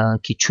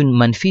که چون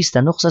منفی است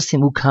نقص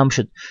هستیم او کم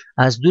شد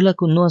از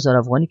 2,09,000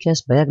 افغانی که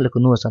است به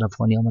 1,09,000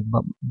 افغانی آمد،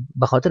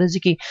 به خاطر از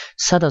اینکه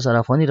 100,000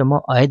 افغانی رو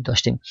ما عاید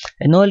داشتیم.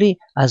 این حال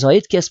از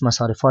عاید که است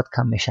مصارفات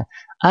کم میشه،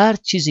 هر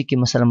چیزی که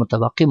مثلا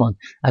متبقی ماند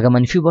اگر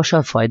منفی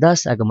باشه فایده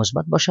است، اگر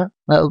مثبت باشه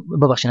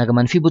ببخشید اگر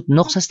منفی بود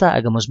نقص است،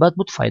 اگر مثبت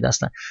بود فایده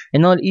است.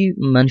 این حال این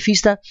منفی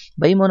است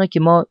به این معنی که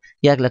ما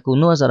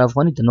 1,09,000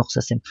 افغانی در نقص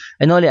هستیم.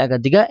 این حال اگر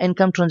دیگه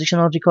انکم ترانزکشن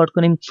رو ریکارد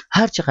کنیم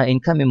هر چقدر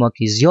انکم ما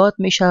که زیاد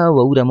میشه و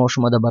او را ما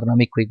شما در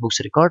برنامه کویک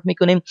بوکس ریکارد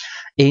میکنیم،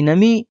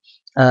 اینمی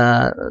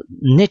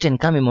نت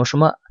انکم ما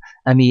شما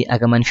امی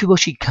اگر منفی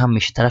باشی کم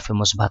میشه طرف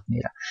مثبت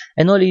میره.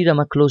 این حال این را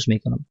ما کلوز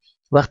میکنم.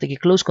 وقتی که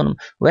کلوز کنم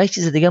و یک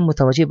چیز دیگه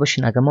متوجه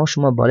باشین اگر ما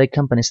شما بالای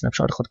کمپانی اسنپ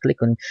شات خود کلیک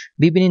کنیم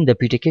ببینین در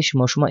پیتیکیش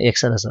ما شما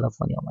 100,000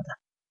 افغانی آمده.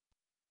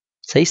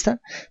 صحیح است؟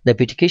 در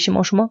پیتیکیش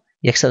ما شما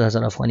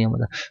 100,000 افغانی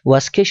آمده و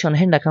از کیش آن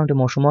هند اکانت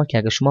ما شما که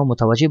اگر شما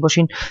متوجه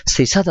باشین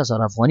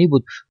 300,000 افغانی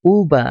بود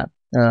او به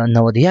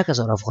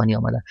 91,000 افغانی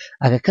آمده.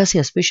 اگر کسی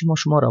از پیش ما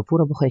شما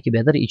راپور بخواد که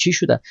بیادر چی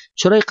شده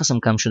چرا این قسم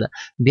کم شده،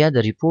 بیا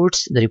در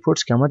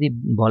ریپورتس که آمدی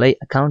بالای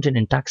اکاونتینگ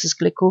اند تاکسز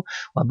کلیک کو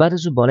و بعد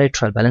از بالای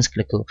ترایل بالانس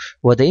کلیک کو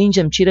و در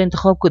اینجا چی را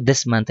انتخاب کو؟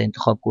 دس منت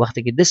انتخاب کو.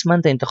 وقتی که دس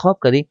منت انتخاب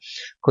کردی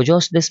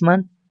کجاست دس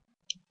منت؟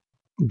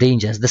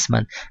 دینجاست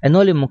دسمن.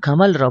 انال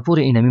مکمل راپور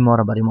اینمی ما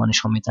را برای ما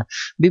نشان میده.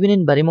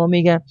 ببینین برای ما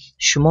میگه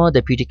شما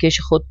در پیتیکیش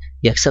خود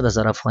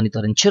 100,000 افغانی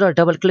دارین. چرا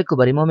دبل کلیک کو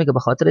برای ما میگه؟ به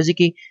خاطر از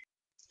اینکه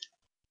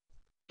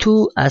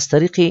تو از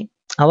طریق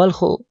اول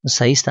خو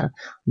صحیح است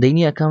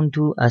دینی اکاونت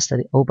تو از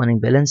طریق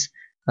اوپنینگ بالانس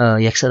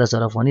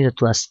 100,000 افغانی را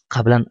تو از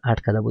قبلا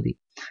اد کرده بودی.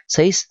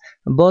 صحیح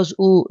باز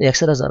او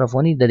 100,000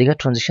 افغانی در دیگه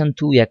ترانزکشن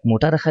تو یک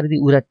موتر خریدی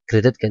او را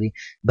کردیت کردی،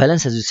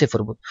 بالانس از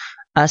صفر بود.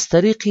 از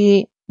طریق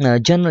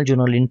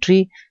جنرال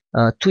انتری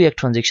تو یک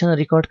ترانزکشن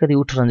ریکارد کردی،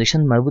 او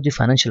ترانزکشن مربوط به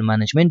فینانشل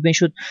منیجمنت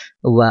میشد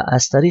و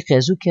از طریق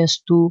ازو که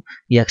است تو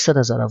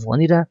 100,000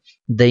 افغانی را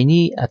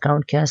دینی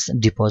اکاونت که است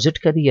دیپوزیت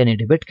کردی یعنی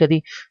دیبیت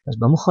کردی، پس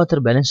به مخاطر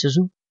بالانس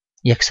ازو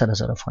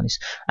 100,000 افغانی است.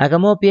 اگر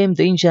ما بیایم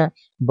در اینجا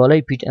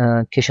بالای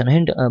کیش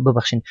هند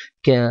ببخشید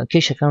که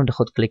کیش اکاونت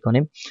خود کلیک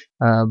کنیم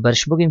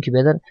برش بگیم که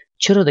بیادر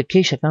چرا در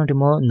کیش اکاونت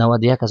ما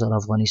 91,000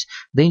 افغانی است،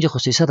 در اینجا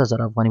خود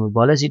 300,000 افغانی بود.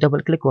 بالا از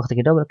دبل کلیک وقتی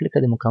که دبل کلیک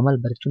کردی مکمل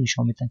براتون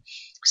نشون میده.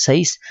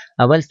 صحیح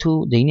اول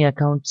تو دینی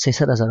اکاونت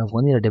 300,000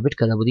 افغانی را دبیت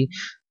کرده بودی،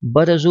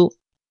 بعد از او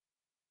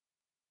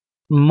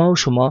ما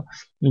شما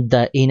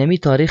در اینمی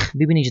تاریخ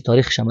ببینید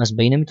تاریخش هم از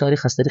بینمی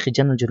تاریخ از طریق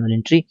جنرال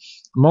انتری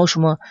ما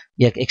شما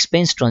یک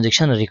اکسپنس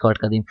ترانزکشن رو ریکارد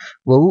کردیم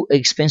و او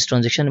اکسپنس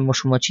ترانزکشن ما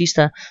شما چیست؟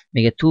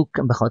 میگه تو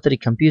به خاطر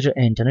کامپیوتر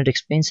اینترنت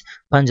اکسپنس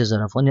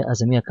 5,000 افغانی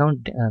از می اکاونت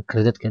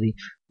کردیت کردی.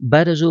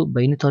 بعد از او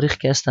بین تاریخ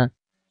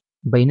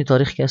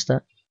که است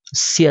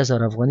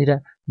 30,000 افغانی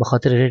را به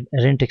خاطر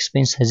رنت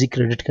اکسپنس هزی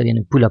کردیت کردی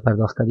یعنی پول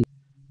پرداخت کردی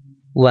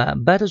و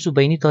بعد از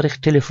بینی تاریخ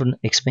تلفن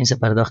اکسپنس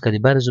پرداخت کردی.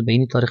 بعد از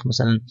بینی تاریخ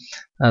مثلا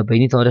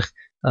بینی تاریخ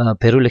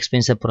پیرول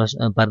اکسپنس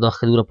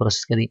پرداخت کردی رو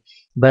پروسس کردی.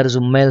 بعد از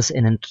میلز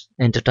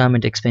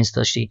انترتینمنت اکسپنس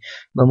داشتی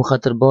به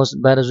مخاطر باز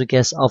بعد از که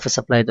اس آفیس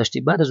سپلای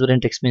داشتی. بعد از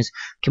رنت اکسپنس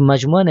که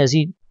مجموعاً از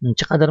این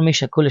چقدر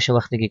میشه کلش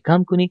وقتی که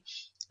کم کنی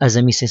از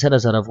می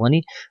 300,000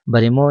 افغانی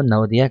برای ما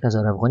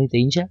 91,000 افغانی تا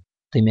اینجا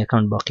تو می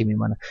اکانت باقی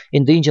میمانه.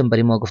 این دو اینجا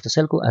برای ما گفته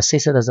سل کو از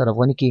 300,000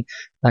 افغانی که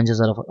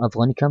 5,000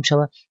 افغانی کم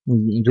شوه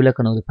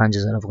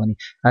 2,95,000 افغانی،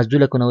 از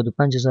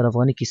 2,95,000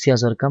 افغانی که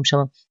 30,000 کم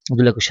شوه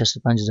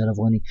 2,65,000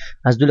 افغانی،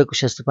 از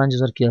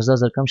 2,65,000 که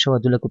 11,000 کم شوه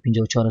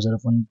 2,54,000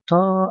 افغانی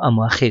تا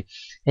اما اخیر.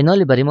 این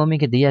حالی برای ما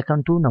میگه دیگه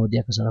اکانت تو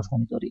 91,000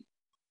 افغانی داری.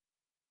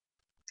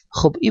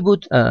 خب این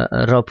بود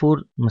راپور.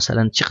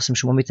 مثلا چه قسم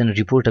شما میتونید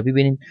ریپورت رو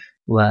ببینین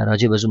و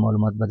راجع به از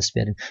معلومات به دست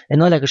بیارین.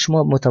 این حال اگر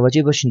شما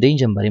متوجه باشین در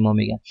اینجا برای ما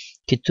میگه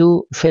که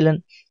تو فعلا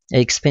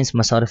اکسپنس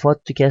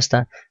مصارفات تو که است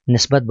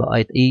نسبت به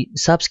عاید ای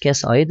سابس که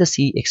است عاید است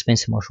ای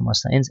اکسپنس ما شما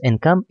است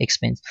انکم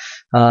اکسپنس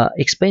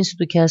اکسپنس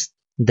تو که است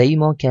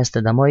دایما که است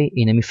دمای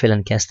اینمی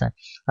فعلا که است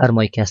هر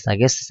ماه که است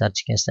اگست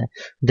سرچ که است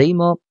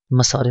دایما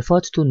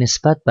مصارفات تو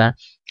نسبت به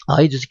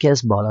عاید تو که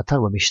است بالاتر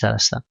و بیشتر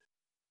است.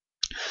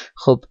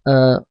 خب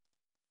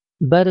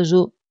بعد از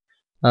او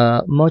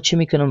ما چی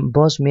میکنم؟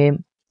 باز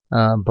میم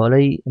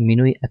بالای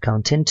منوی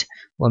اکاونتنت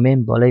و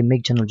میم بالای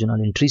میک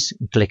جنرال انتریز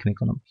کلیک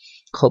میکنم.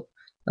 خب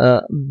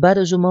بعد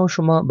از او ما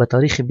شما به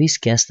تاریخ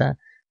 20 که است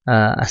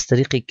از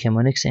طریق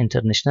کمانکس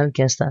اینترنشنال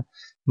که است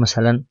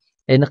مثلا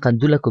اینقدر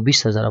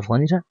 2,20,000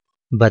 افغانی را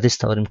به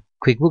دست آوریم.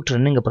 کویک بوک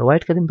ترنینگ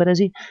پروواید کردیم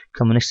برای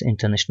کمونیکس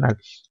اینترنشنال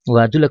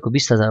و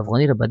 2,20,000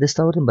 افغانی را به دست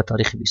آوردیم به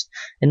تاریخ 20.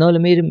 این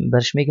حال میریم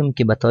برش میگم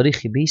که به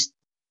تاریخ 20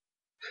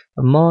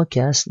 ما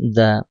که است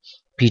در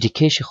پی تی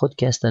کش خود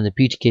که است، در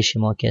پی تی کش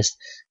ما که است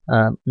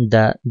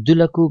در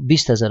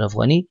 2,20,000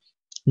 افغانی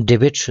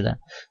دبیت شده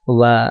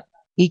و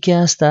ای که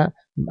است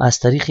از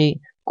طریق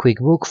کویک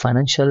بوک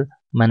فاینانشل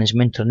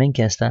منیجمنت ترنینگ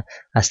که است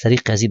از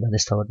طریق قضیه به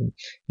دست آوردیم.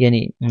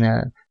 یعنی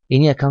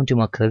اینی اکانت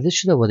ما کردیت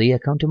شده و دی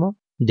اکانت ما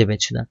دبیت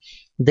شده.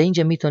 در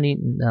اینجا میتونی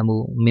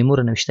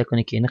میمور نوشته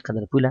کنی که این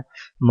قدر پول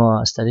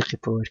ما از طریق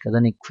پروواید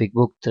کردن کویک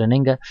بوک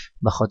ترنینگ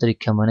به خاطر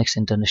کمونیکس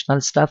اینترنشنال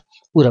استاف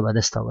او را به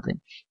دست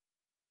آوردیم.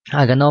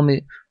 اگر نام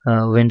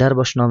وندر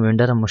باشه نام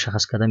وندر هم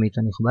مشخص کرده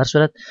میتونی. خب هر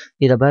صورت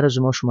ایرا بعد از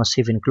شما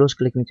سیو ان کلوز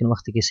کلیک میکنید.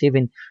 وقتی که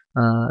سیو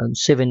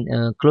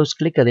ان کلوز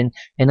کلیک کردین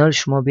اینال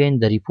شما بیاین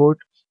در ریپورت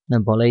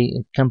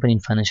بالای کمپانی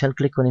فاینانشل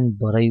کلیک کنین،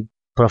 بالای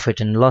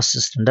پروفیت اند لاس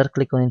استندر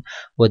کلیک کنین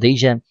و در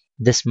اینجا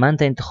دس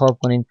منت انتخاب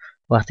کنین.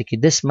 وقتی که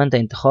دس منت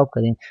انتخاب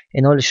کردین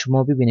اینال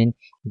شما ببینین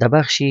در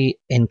بخش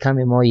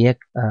اینکم ما یک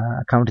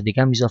اکانت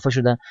دیگه هم اضافه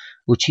شده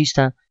و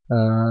چیستا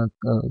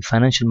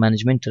فاینانشل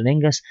منیجمنت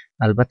ترنینگ است.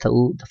 البته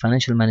او در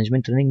فاینانشل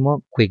منیجمنت ترنینگ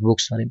ما کویک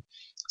بوکس داریم.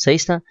 صحیح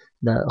است.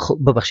 خب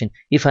ببخشین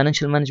این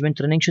فاینانشل منیجمنت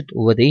ترنینگ شد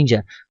و در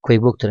اینجا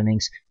کویک بوک ترنینگ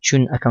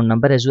چون اکانت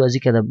نمبر از او از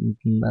که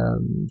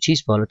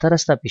چیز بالاتر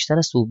است بیشتر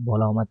است و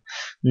بالا آمد.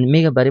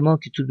 میگه برای ما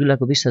که تو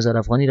 2,20,000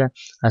 افغانی را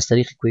از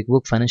طریق کویک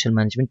بوک فاینانشل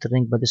منیجمنت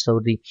ترنینگ به دست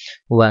آوردی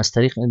و از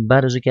طریق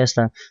بعد از که است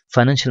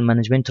فاینانشل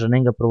منیجمنت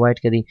ترنینگ پروواید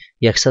کردی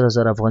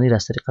 100,000 افغانی را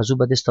از طریق از او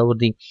به دست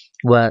آوردی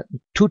و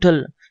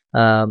توتال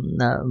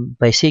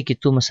پیسه که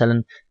تو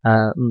مثلا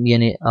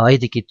یعنی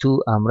عایدی که تو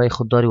امرای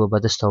خود داری و به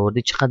دست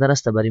آوردی چقدر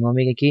است؟ برای ما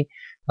میگه که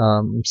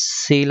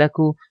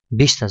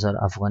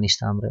 3,20,000 افغانی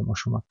است امرای ما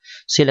شما.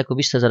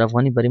 3,20,000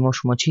 افغانی برای ما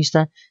شما چیست؟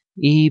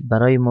 ای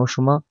برای ما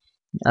شما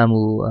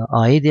امو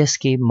عایدی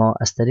است که ما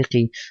از طریق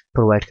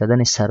پروواید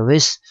کردن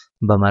سرویس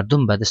به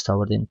مردم به دست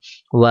آوردیم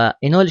و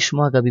این حال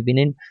شما اگر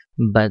ببینین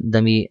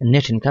دمی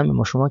نت اینکم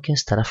ما شما که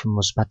از طرف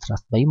مثبت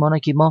رفت. به این معنی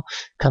که ما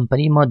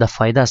کمپانی ما در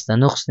فایده است، در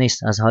نقص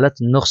نیست، از حالت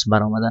نقص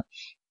برآمده.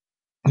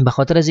 به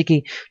خاطر از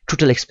اینکه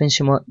توتال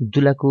اکسپنس ما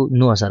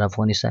 2,09,000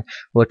 افغانی است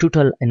و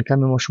توتال اینکم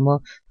ما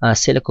شما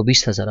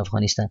 3,20,000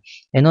 افغانی است.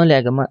 این حال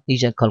اگر ما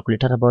اینجا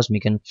کالکولیتر باز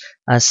میکنیم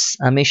از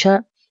همیشه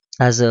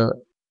از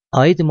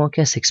عاید ما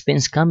که از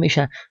اکسپنس کم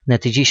میشه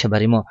نتیجهش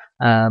برای ما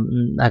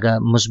اگر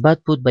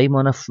مثبت بود به این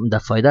معنی در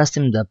فایده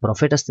هستیم، در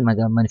پروفیت هستیم،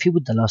 اگر منفی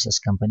بود در لاس از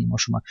کمپانی ما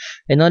شما.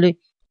 این حال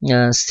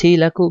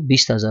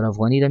 3,20,000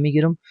 افغانی را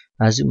میگیرم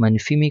از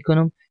منفی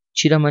میکنم.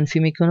 چی را منفی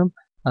میکنم؟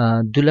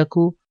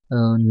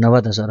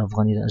 2,90,000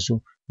 افغانی را از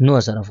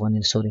 9,000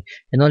 افغانی سوری.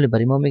 این حال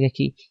برای ما میگه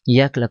که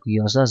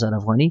 1,11,000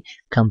 افغانی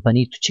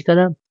کمپانی تو چی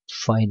کده؟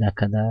 فایده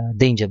کده.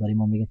 اینجا برای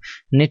ما میگه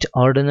نت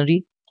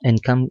آردینری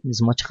اینکم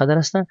ما چقدر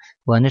است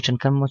و نت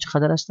اینکم ما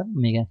چقدر است؟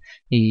 میگه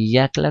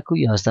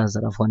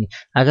 1,11,000 افغانی.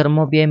 اگر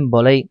ما بیایم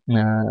بالای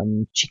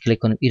چی کلیک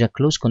کنیم ایرا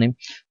کلوز کنیم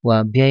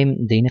و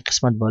بیایم در این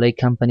قسمت بالای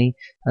کمپانی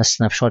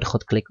اسنپ شات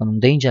خود کلیک کنیم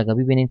در اینجا اگر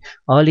ببینین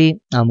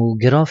عالی امو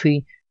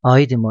گرافی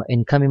عاید ما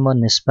اینکم ما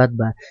نسبت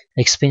به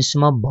اکسپنس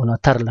ما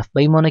بالاتر رفت.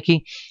 به این معنی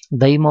که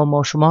در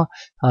ما شما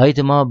عاید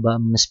ما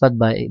نسبت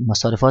به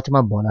مصارفات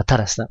ما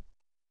بالاتر است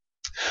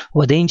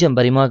و در اینجا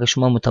برای ما اگر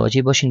شما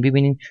متوجه باشین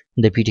ببینین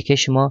در پی تی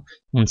کش ما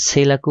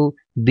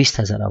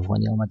 3,20,000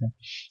 افغانی آمده.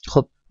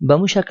 خب به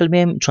مو شکل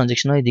میایم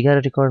ترانزکشن های دیگر را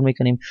ریکارد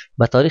میکنیم.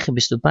 به تاریخ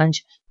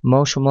 25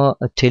 ما شما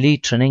تلی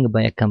ترنینگ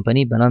با یک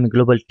کمپانی به نام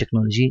گلوبال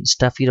تکنولوژی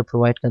استافی را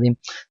پروواید کردیم.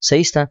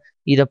 صحیح است.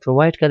 ای را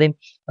پروواید کردیم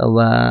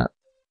و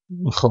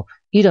خب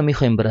ای را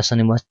میخوایم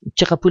برسانیم. ما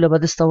چقدر پول به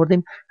دست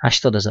آوردیم؟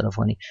 80,000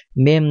 افغانی.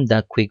 میم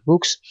در کویک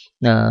بوکس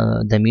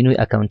در مینوی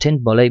اکاونتنت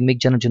بالای میک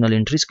جنرال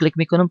انتریز کلیک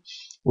میکنم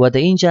و در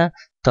اینجا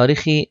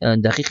تاریخ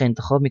دقیق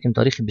انتخاب میکنم.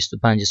 تاریخ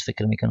 25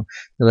 فکر میکنم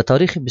و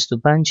تاریخ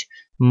 25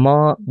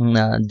 ما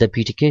در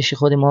پی تی کش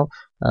خود ما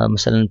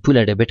مثلا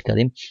پول دبیت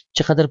کردیم.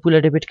 چقدر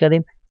پول دبیت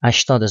کردیم؟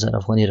 80,000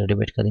 افغانی را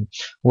دبیت کردیم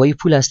و این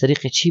پول از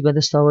طریق چی به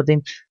دست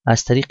آوردیم؟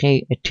 از طریق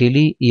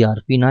تلی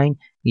ERP9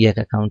 یک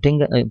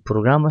اکاونتینگ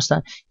پروگرام است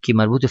که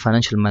مربوط به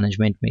فاینانشل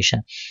منیجمنت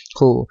میشه.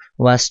 خب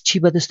و از چی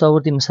به دست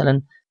آوردیم؟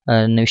 مثلا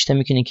نوشته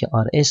میکنیم که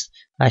RS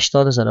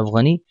 80,000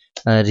 افغانی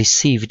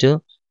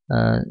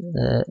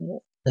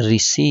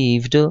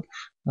received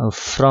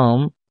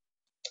from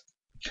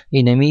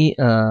enemy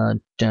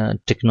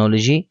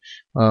technology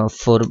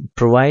for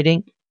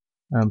providing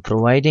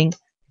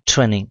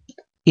training.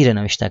 ایره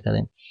نوشته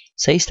کردیم.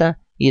 صحیح است.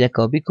 ایره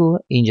کاپی کو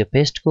اینجا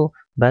پیست کو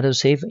بعد از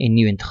سیو این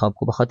نیو انتخاب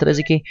کو. به خاطر از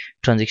اینکه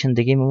ترانزکشن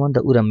دیگه میمونده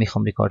او را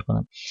میخوام ریکارد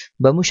کنم.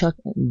 به مو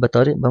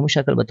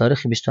شکل به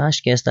تاریخ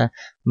 28 که است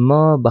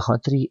ما به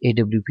خاطر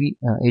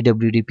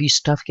AWDP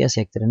استاف که است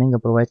یک ترنینگ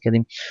پروواید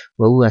کردیم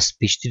و او از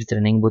پیشتری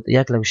ترنینگ بود.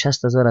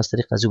 1,60,000 از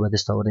طریق از او به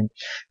دست آوردیم.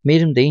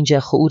 میریم در اینجا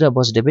خو او را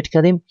باز دبیت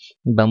کردیم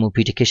به مو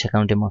پی تی کش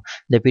اکانت ما.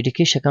 در پی تی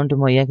کش اکانت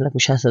ما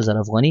 1,60,000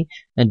 افغانی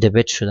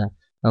دبیت شده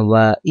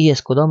و ای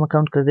از کدام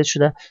اکانت کردیت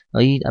شده؟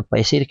 ای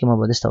پیسه که ما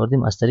به دست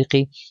آوردیم از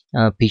طریق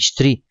پیچ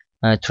 3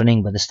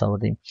 ترنینگ به دست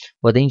آوردیم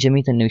و در اینجا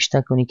میتونی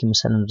نوشته کنی که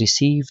مثلا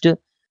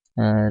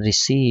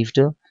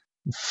received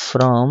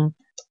from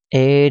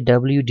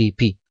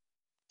AWDP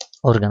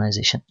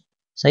organization.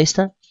 صحیح است؟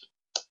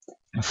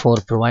 for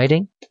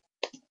providing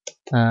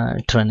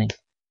training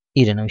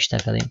ایره نوشته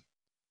کردیم.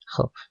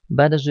 خب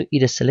بعد از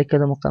ایره سلکت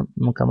کردم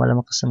مکمل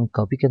مقسم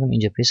کاپی کردم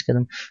اینجا پیست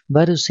کردم.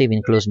 بعد از سیو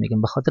این کلوز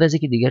میگم به خاطر از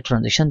اینکه دیگه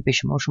ترانزکشن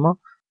پیش شما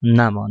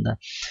نمانده.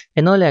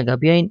 ایناله اگر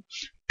بیاین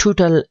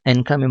توتال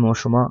انکم ما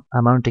شما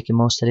اماونتی که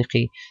ما از طریق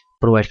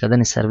پروواید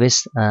کردن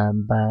سرویس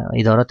به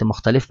ادارات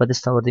مختلف به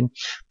دست آوردیم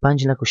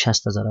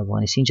 5,60,000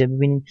 افغانی است. اینجا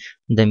ببینید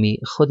دمی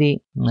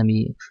خودی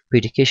نمی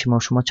پیدیکش ما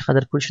شما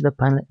چقدر پول شده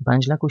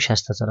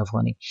 5,60,000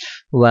 افغانی.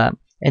 و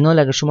اینال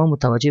اگر شما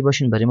متوجه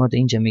باشین برای ما در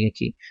اینجا میگه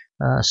که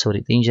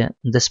سوری اینجا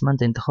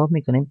دسمنت انتخاب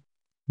میکنیم.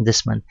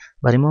 دسمنت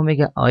برای ما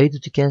میگه آید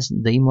تو که است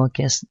در این ماه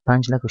که است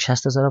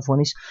 5,60,000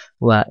 افغانی است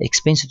و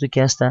اکسپنس تو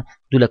که است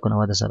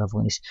 2,90,000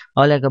 افغانی است.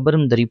 حالا اگر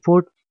برم در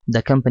ریپورت د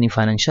کمپنی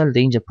فاینانشل د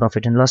اینجا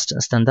پروفیت اند لاس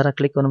استندر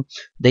کلیک کنم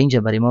د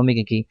اینجا برای ما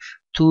میگه که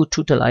تو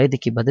توتال آید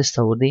که به دست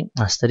آوردی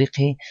از طریق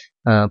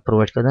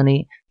پروواید کردن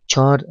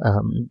 4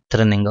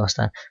 ترنینگ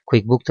هستن.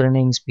 کویک بوک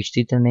ترنینگ، پیچ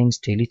تی ترنینگ،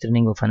 دیلی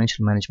ترنینگ و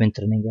فاینانشل منیجمنت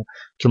ترنینگ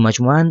که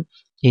مجموعاً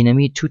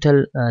اینمی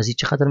توتال از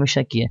چقدر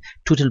میشه که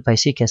توتال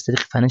پیسه که از طریق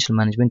فاینانشل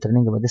منیجمنت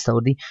ترنینگ به دست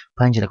آوردی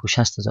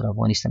 5,60,000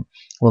 افغانی است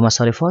و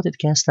مصارفاتت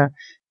که است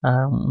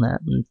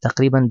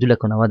تقریبا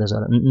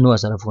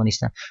 2,90,000 افغانی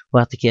است.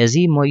 وقتی که از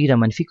این ما را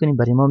منفی کنیم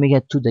برای ما میگه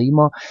تو در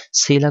ما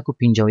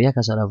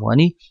 3,51,000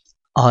 افغانی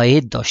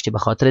عاید داشتی. به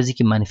خاطر از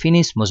اینکه منفی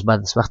نیست مثبت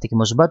است. وقتی که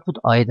مثبت بود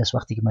عاید است،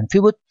 وقتی که منفی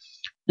بود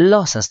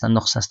لاس است،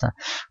 نقص است.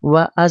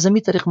 و از این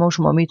طریق ما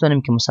شما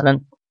میتونیم که مثلا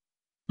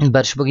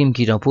برش بگیم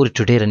که راپور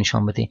توډی را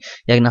نشان بده.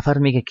 یک نفر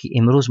میگه که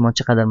امروز ما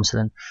چقدر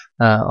مثلا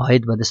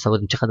عاید به دست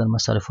آوردیم، چقدر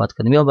مصارفات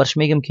کردیم، یا برش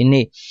میگم که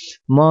نه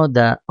ما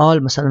در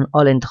آل مثلا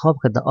آل انتخاب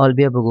کرد آل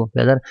بیا بگو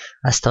بیادر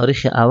از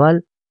تاریخ اول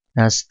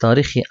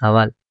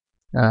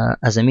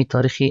از امی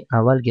تاریخ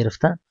اول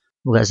گرفته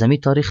و از امی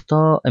تاریخ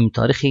تا ام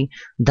تاریخی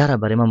در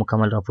برای ما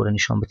مکمل راپور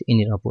نشان بده.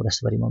 اینی راپور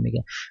است برای ما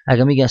میگه.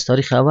 اگر میگه از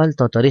تاریخ اول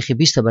تا تاریخ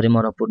 20 برای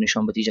ما راپور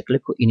نشان بده اینجا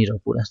کلیک کو اینی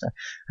راپور است.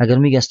 اگر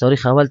میگه از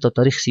تاریخ اول تا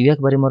تاریخ 31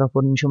 برای ما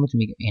راپور نشان بده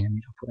میگه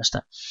اینی راپور است.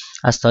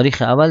 از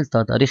تاریخ اول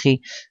تا تاریخ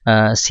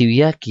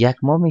 31 یک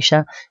ماه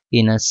میشه.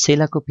 این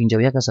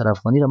 3,51,000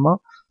 افغانی را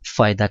ما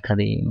فایده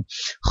کردیم.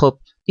 خب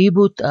ای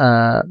بود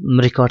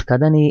ریکارد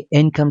کردن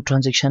اینکم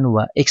ترانزکشن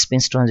و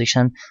اکسپنس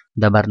ترانزکشن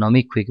در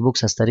برنامه کویک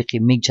بوکس از طریق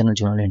میک جنرال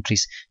جورنال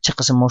انتریز. چه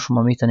قسم ما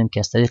شما میتونیم که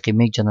از طریق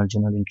میک جنرال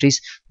جورنال انتریز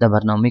در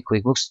برنامه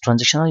کویک بوکس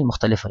ترانزکشن های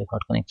مختلف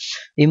ریکارد کنیم.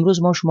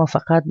 امروز ما شما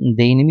فقط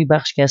در اینمی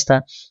بخش که است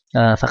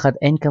فقط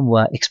اینکم و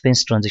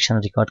اکسپنس ترانزکشن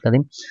ریکارد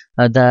کردیم.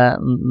 در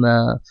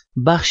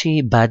بخش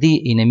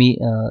بعدی اینمی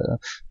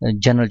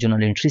جنرال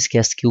جورنال انتریز که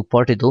است که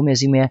پارت دوم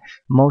از این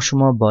ما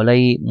شما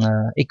بالای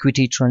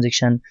اکویتی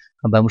ترانزکشن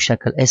به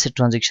مشکل asset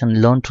transaction،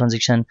 loan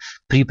transaction،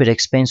 prepaid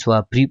expense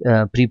و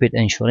prepaid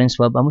insurance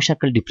و به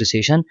مشکل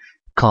depreciation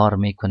کار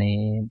میکنه.